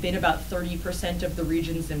 which has been about 30% of the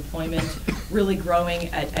region's employment, really growing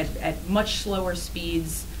at much slower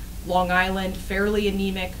speeds. Long Island, fairly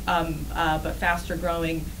anemic, but faster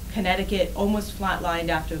growing. Connecticut, almost flatlined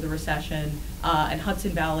after the recession, and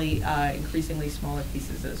Hudson Valley, increasingly smaller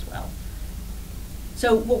pieces as well.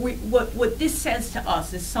 So what this says to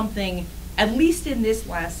us is something, at least in this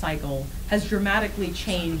last cycle, has dramatically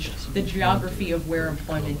changed the geography of where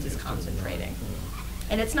employment is concentrating.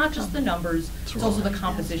 And it's not just the numbers, it's also the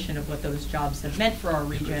composition of what those jobs have meant for our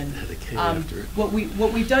region. What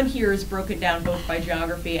we've done here is broken down both by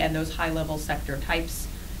geography and those high-level sector types.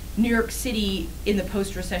 New York City, in the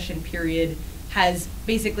post-recession period, has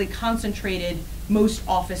basically concentrated most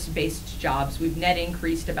office-based jobs. We've net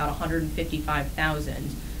increased about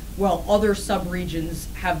 155,000, while other sub-regions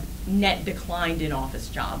have net declined in office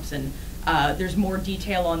jobs. And there's more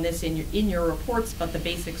detail on this in your reports, but the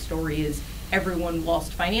basic story is everyone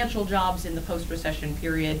lost financial jobs in the post-recession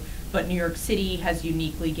period, but New York City has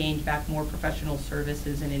uniquely gained back more professional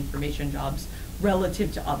services and information jobs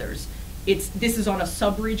relative to others. This is on a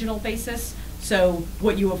sub-regional basis, So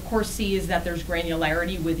what you of course see is that there's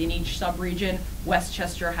granularity within each subregion.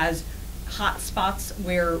 Westchester has hot spots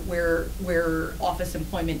where office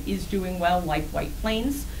employment is doing well, like White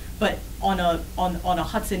Plains, but on a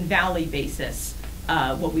Hudson Valley basis,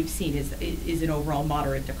 what we've seen is an overall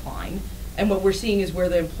moderate decline. And what we're seeing is where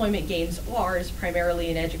the employment gains are is primarily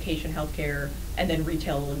in education, healthcare, and then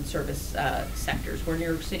retail and service sectors, where New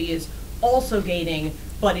York City is also gaining,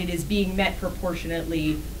 but it is being met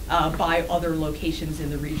proportionately by other locations in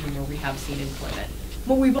the region where we have seen employment.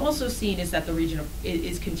 What we've also seen is that the region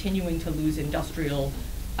is continuing to lose industrial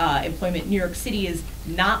employment. New York City is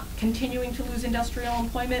not continuing to lose industrial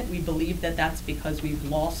employment. We believe that that's because we've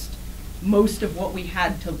lost most of what we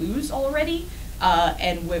had to lose already,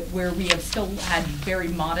 and where we have still had very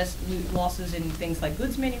modest losses in things like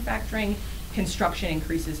goods manufacturing, construction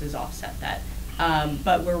increases has offset that.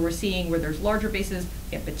 But where we're seeing where there's larger bases,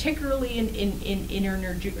 particularly in inner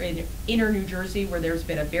New Jersey, where there's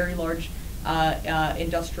been a very large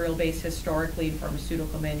industrial base historically in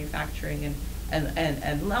pharmaceutical manufacturing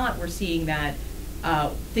and not, we're seeing that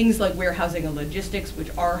things like warehousing and logistics, which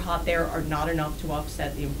are hot there, are not enough to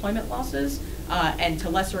offset the employment losses. And to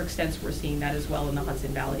lesser extents, we're seeing that as well in the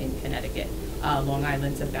Hudson Valley and Connecticut. Long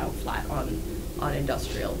Island's about flat on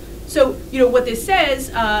industrial. So, what this says,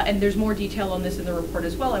 and there's more detail on this in the report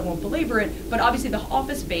as well, I won't belabor it, but obviously the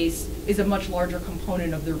office base is a much larger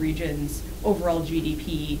component of the region's overall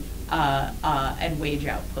GDP and wage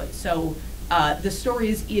output. So the story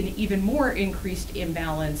is in even more increased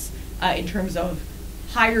imbalance in terms of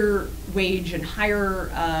higher wage and higher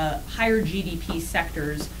GDP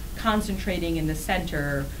sectors concentrating in the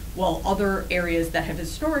center, while other areas that have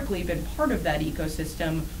historically been part of that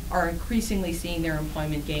ecosystem are increasingly seeing their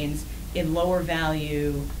employment gains in lower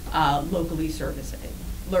value, locally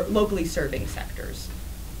serving sectors.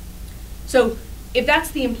 So if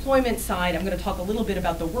that's the employment side, I'm going to talk a little bit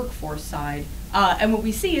about the workforce side. And what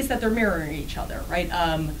we see is that they're mirroring each other, right?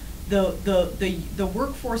 The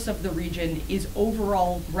workforce of the region is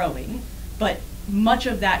overall growing, but much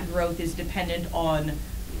of that growth is dependent on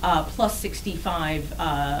plus 65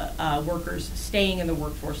 workers staying in the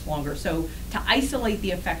workforce longer. So to isolate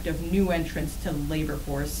the effect of new entrants to the labor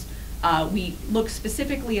force, we look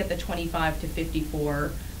specifically at the 25 to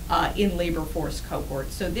 54 in labor force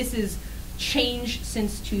cohort. So this is change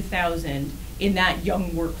since 2000 in that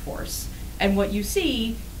young workforce. And what you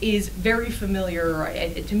see is very familiar,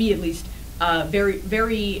 to me at least,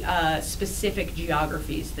 very specific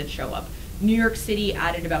geographies that show up. New York City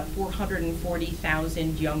added about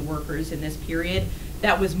 440,000 young workers in this period.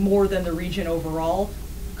 That was more than the region overall.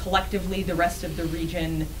 Collectively, the rest of the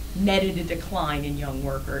region netted a decline in young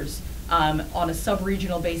workers. On a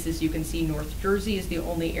sub-regional basis, you can see North Jersey is the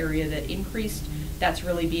only area that increased. That's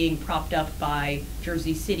really being propped up by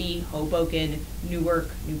Jersey City, Hoboken, Newark,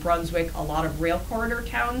 New Brunswick, a lot of rail corridor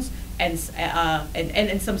towns, and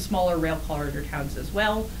some smaller rail corridor towns as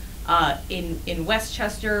well. In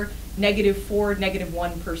Westchester, -4%,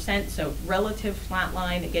 -1%, so relative flat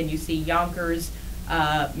line. Again, you see Yonkers,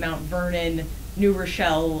 Mount Vernon, New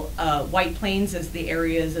Rochelle, White Plains as the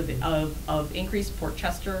areas of increase. Port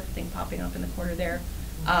Chester, I think, popping up in the corner there.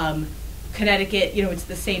 Connecticut, it's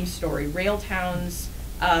the same story. Rail towns,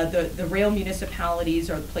 the rail municipalities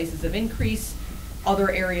are the places of increase. Other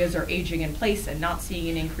areas are aging in place and not seeing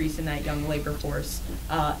an increase in that young labor force.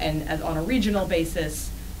 And on a regional basis,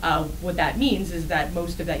 what that means is that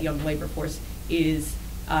most of that young labor force is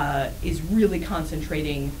really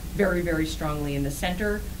concentrating very, very strongly in the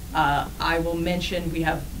center. I will mention we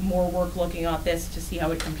have more work looking at this to see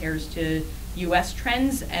how it compares to US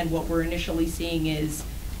trends, and what we're initially seeing is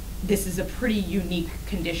this is a pretty unique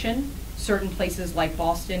condition. Certain places like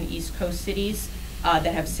Boston, East Coast cities that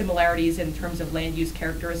have similarities in terms of land use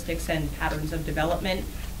characteristics and patterns of development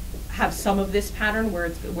have some of this pattern where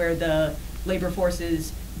the labor force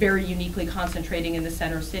is very uniquely concentrating in the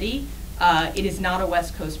center city. It is not a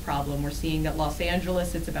West Coast problem. We're seeing that Los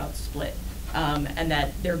Angeles, it's about split, and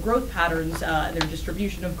that their growth patterns, their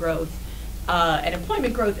distribution of growth and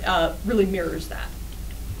employment growth really mirrors that.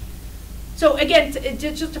 So again,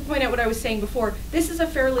 just to point out what I was saying before, this is a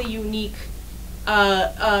fairly unique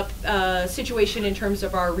situation in terms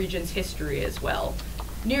of our region's history as well.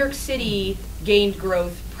 New York City gained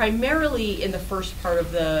growth primarily in the first part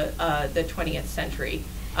of the 20th century.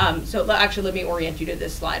 So actually, let me orient you to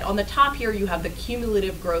this slide. On the top here, you have the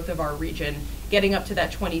cumulative growth of our region, getting up to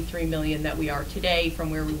that 23 million that we are today from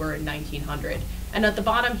where we were in 1900. And at the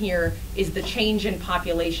bottom here is the change in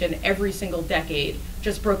population every single decade,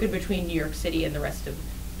 just broken between New York City and the rest of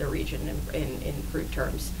the region in crude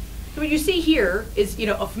terms. So what you see here is,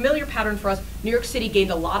 a familiar pattern for us. New York City gained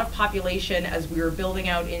a lot of population as we were building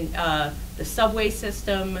out in the subway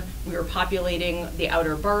system. We were populating the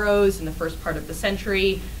outer boroughs in the first part of the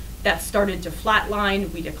century. That started to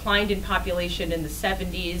flatline. We declined in population in the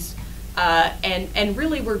 70s. And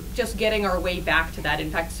really we're just getting our way back to that. In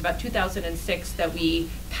fact, it's about 2006 that we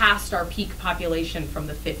passed our peak population from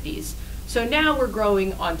the 50s. So now we're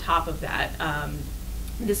growing on top of that.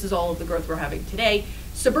 This is all of the growth we're having today.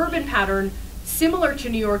 Suburban pattern, similar to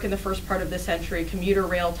New York in the first part of the century. Commuter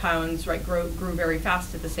rail towns, right, grew very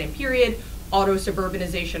fast at the same period. Auto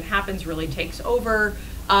suburbanization happens, really takes over.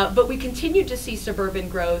 But we continued to see suburban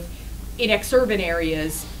growth in exurban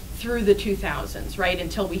areas through the 2000s, right,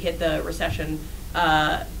 until we hit the recession,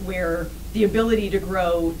 where the ability to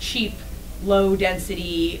grow cheap,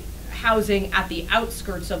 low-density housing at the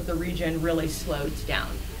outskirts of the region really slowed down.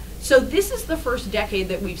 So this is the first decade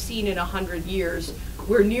that we've seen in 100 years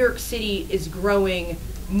where New York City is growing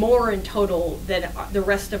more in total than the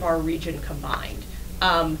rest of our region combined.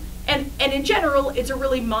 And in general, it's a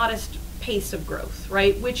really modest pace of growth,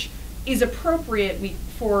 right, which is appropriate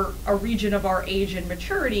for a region of our age and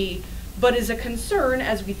maturity, but is a concern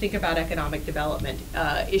as we think about economic development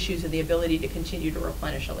issues and the ability to continue to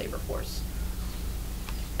replenish a labor force.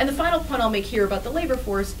 And the final point I'll make here about the labor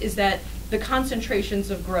force is that the concentrations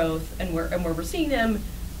of growth and where we're seeing them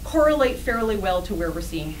correlate fairly well to where we're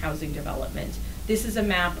seeing housing development. This is a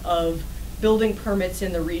map of building permits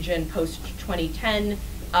in the region post-2010,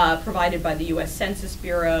 provided by the US Census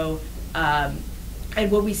Bureau. And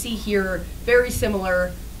what we see here, very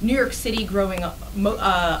similar, New York City growing a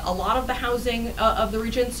lot of the housing of the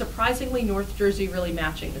region, surprisingly North Jersey really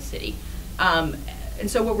matching the city. And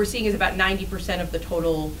so what we're seeing is about 90% of the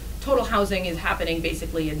total housing is happening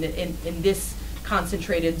basically in this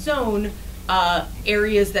concentrated zone.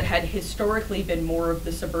 Areas that had historically been more of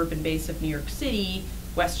the suburban base of New York City,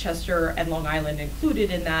 Westchester and Long Island included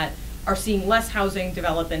in that, are seeing less housing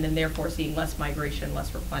development and therefore seeing less migration,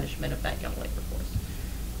 less replenishment of that young labor force.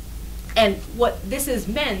 And what this has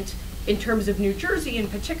meant in terms of New Jersey in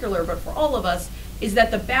particular, but for all of us, is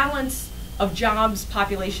that the balance of jobs,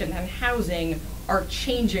 population, and housing are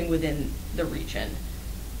changing within the region.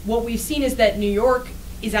 What we've seen is that New York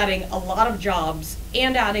is adding a lot of jobs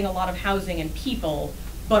and adding a lot of housing and people,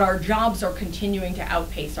 but our jobs are continuing to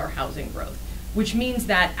outpace our housing growth, which means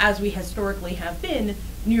that, as we historically have been,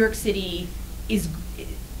 New York City is,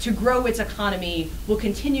 to grow its economy, will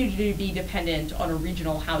continue to be dependent on a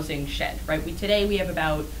regional housing shed, right? Today we have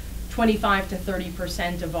about 25 to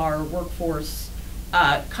 30% of our workforce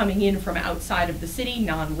coming in from outside of the city,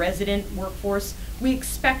 non-resident workforce. We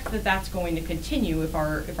expect that that's going to continue if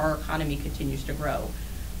our economy continues to grow.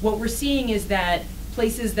 What we're seeing is that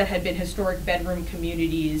places that had been historic bedroom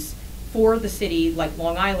communities for the city, like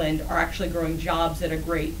Long Island, are actually growing jobs at a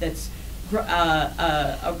rate that's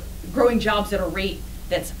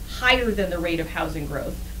higher than the rate of housing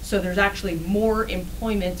growth. So there's actually more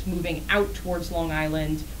employment moving out towards Long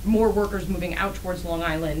Island, more workers moving out towards Long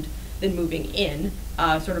Island than moving in,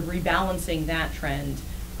 sort of rebalancing that trend.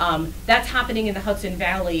 That's happening in the Hudson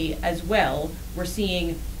Valley as well. We're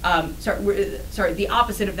seeing, the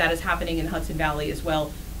opposite of that is happening in Hudson Valley as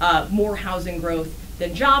well. More housing growth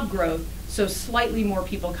than job growth, so slightly more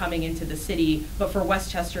people coming into the city, but for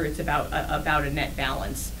Westchester it's about a net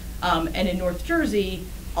balance. And in North Jersey,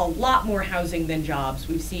 a lot more housing than jobs.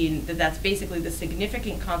 We've seen that that's basically the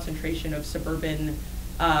significant concentration of suburban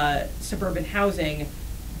housing,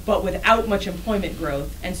 but without much employment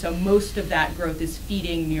growth. And so most of that growth is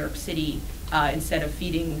feeding New York City instead of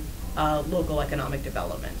feeding local economic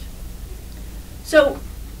development. So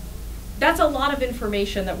that's a lot of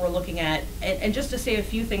information that we're looking at. And just to say a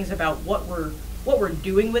few things about what we're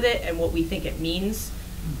doing with it and what we think it means.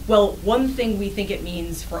 Well, one thing we think it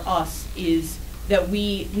means for us is that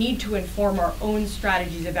we need to inform our own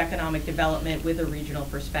strategies of economic development with a regional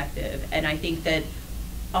perspective. And I think that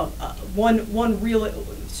one real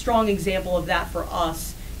strong example of that for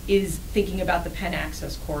us is thinking about the Penn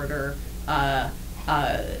Access Corridor,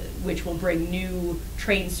 which will bring new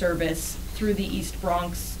train service through the East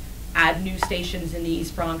Bronx, add new stations in the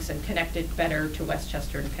East Bronx, and connect it better to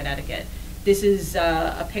Westchester and Connecticut. This is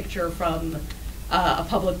a picture from a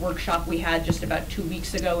public workshop we had just about 2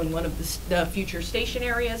 weeks ago in one of the future station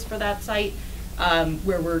areas for that site,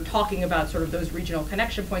 where we're talking about sort of those regional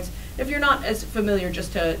connection points. If you're not as familiar,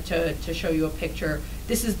 just to show you a picture,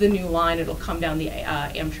 this is the new line. It'll come down the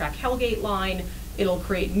Amtrak Hellgate line. It'll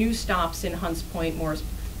create new stops in Hunts Point, Morris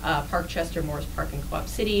Parkchester, Morris Park, and Co-op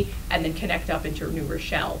City, and then connect up into New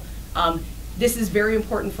Rochelle. This is very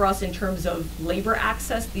important for us in terms of labor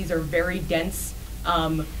access. These are very dense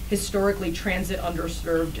historically transit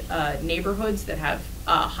underserved neighborhoods that have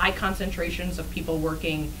high concentrations of people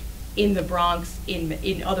working in the Bronx,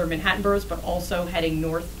 in other Manhattan boroughs, but also heading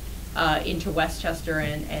north into Westchester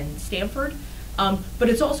and Stamford. But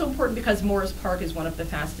it's also important because Morris Park is one of the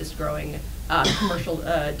fastest growing commercial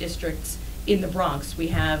districts in the Bronx. We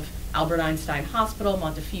have Albert Einstein Hospital,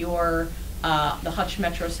 Montefiore, the Hutch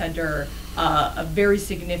Metro Center, a very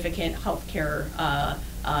significant healthcare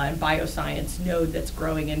and bioscience node that's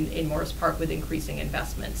growing in Morris Park with increasing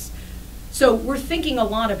investments. So we're thinking a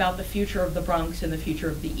lot about the future of the Bronx and the future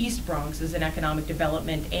of the East Bronx as an economic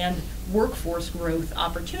development and workforce growth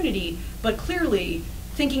opportunity, but clearly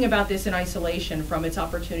thinking about this in isolation from its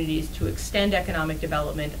opportunities to extend economic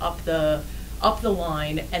development up the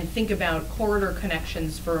line and think about corridor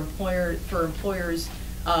connections for employers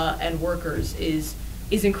and workers is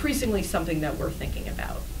increasingly something that we're thinking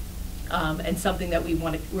about, and something that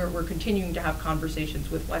we're continuing to have conversations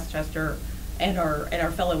with Westchester and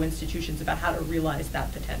our fellow institutions about how to realize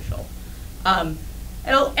that potential. And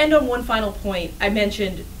I'll end on one final point. I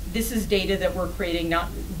mentioned this is data that we're creating not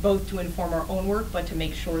both to inform our own work, but to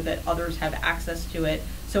make sure that others have access to it.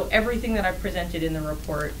 So everything that I've presented in the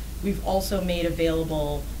report, we've also made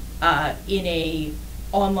available in a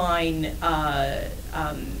online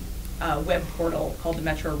web portal called the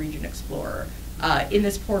Metro Region Explorer. In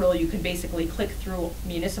this portal, you can basically click through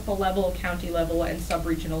municipal level, county level, and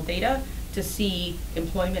sub-regional data to see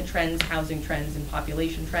employment trends, housing trends, and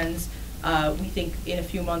population trends. We think in a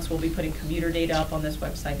few months we'll be putting commuter data up on this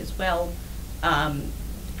website as well.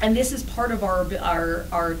 And this is part of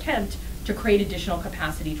our attempt to create additional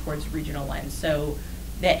capacity towards regional lens. So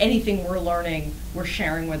that anything we're learning, we're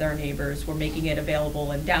sharing with our neighbors, we're making it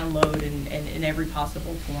available and download and in every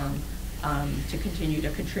possible form to continue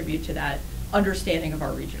to contribute to that understanding of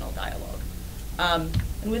our regional dialogue.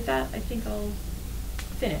 And with that, I think I'll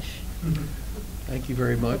finish. Thank you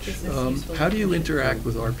very much. How do you interact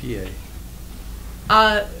with RPA?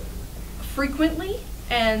 Frequently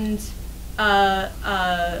and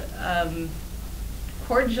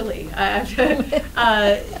cordially.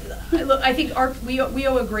 Look, I think we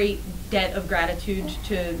owe a great debt of gratitude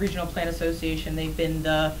to Regional Plan Association. They've been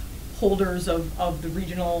the holders of the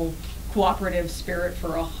regional cooperative spirit for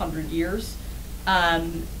 100 years.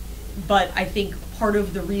 But I think part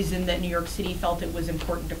of the reason that New York City felt it was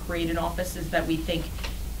important to create an office is that we think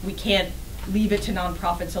we can't leave it to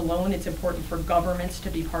nonprofits alone. It's important for governments to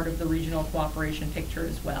be part of the regional cooperation picture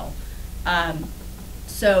as well.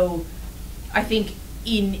 So I think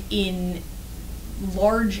in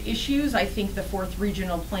large issues, I think the 4th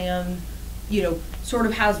Regional Plan, sort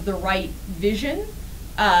of has the right vision.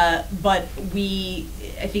 But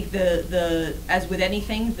I think as with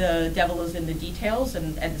anything, the devil is in the details,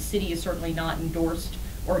 and the city has certainly not endorsed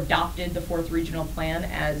or adopted the 4th Regional Plan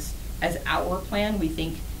as our plan. We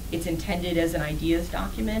think it's intended as an ideas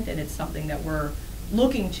document, and it's something that we're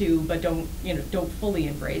looking to, but don't fully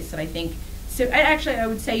embrace. And I think, so actually I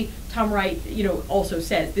would say Tom Wright, also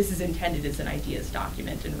says this is intended as an ideas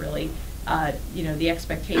document, and really, the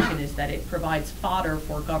expectation is that it provides fodder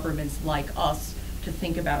for governments like us to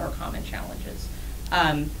think about our common challenges.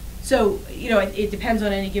 So it depends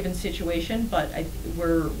on any given situation, but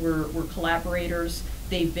we're collaborators.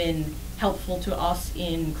 They've been helpful to us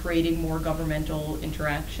in creating more governmental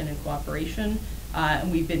interaction and cooperation,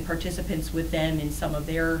 and we've been participants with them in some of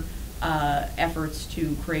their efforts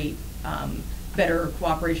to create better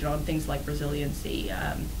cooperation on things like resiliency.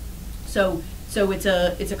 So it's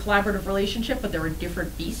a collaborative relationship, but they're a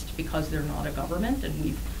different beast because they're not a government,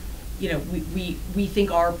 and we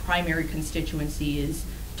think our primary constituency is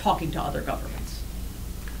talking to other governments.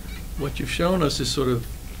 What you've shown us is sort of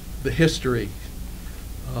the history.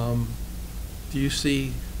 Do you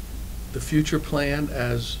see the future plan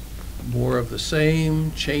as more of the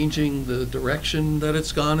same, changing the direction that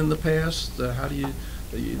it's gone in the past? How do you,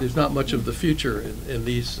 there's not much of the future in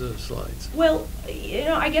these slides. Well,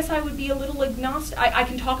 I guess I would be a little agnostic. I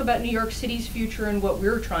can talk about New York City's future and what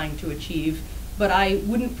we're trying to achieve, but I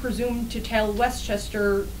wouldn't presume to tell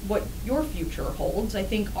Westchester what your future holds. I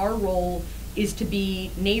think our role is to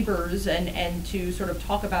be neighbors and to sort of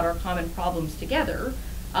talk about our common problems together.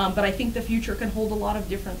 But I think the future can hold a lot of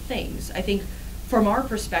different things. I think from our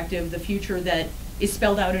perspective, the future that is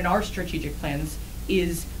spelled out in our strategic plans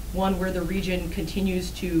is one where the region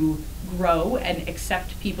continues to grow and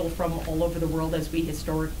accept people from all over the world as we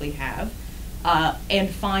historically have, and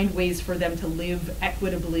find ways for them to live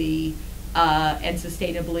equitably and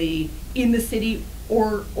sustainably in the city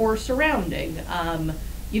or surrounding.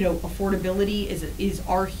 Affordability is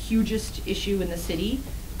our hugest issue in the city.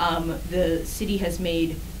 The city has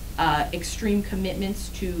made extreme commitments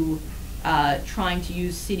to trying to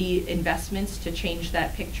use city investments to change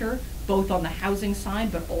that picture, both on the housing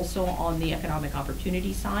side, but also on the economic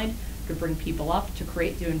opportunity side, to bring people up, to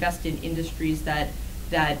invest in industries that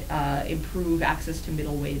improve access to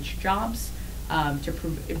middle wage jobs, to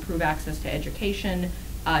improve access to education,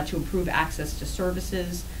 to improve access to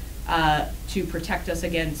services, to protect us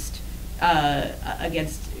against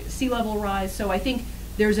sea level rise. So I think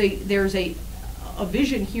there's a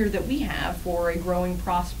vision here that we have for a growing,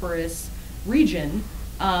 prosperous region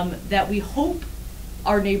that we hope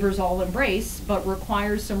our neighbors all embrace, but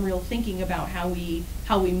requires some real thinking about how we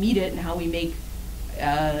meet it and how we make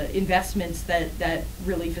investments that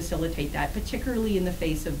really facilitate that, particularly in the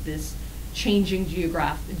face of this changing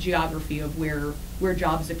geography of where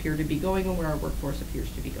jobs appear to be going and where our workforce appears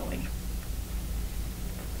to be going.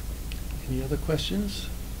 Any other questions?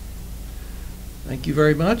 Thank you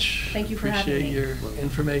very much. Thank you for having me. Appreciate your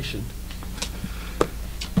information.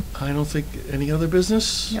 I don't think, any other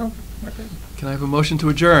business? No, we're good. Can I have a motion to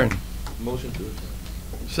adjourn? Motion to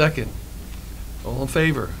adjourn. Second. All in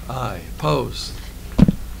favor? Aye. Opposed?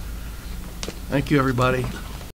 Thank you, everybody.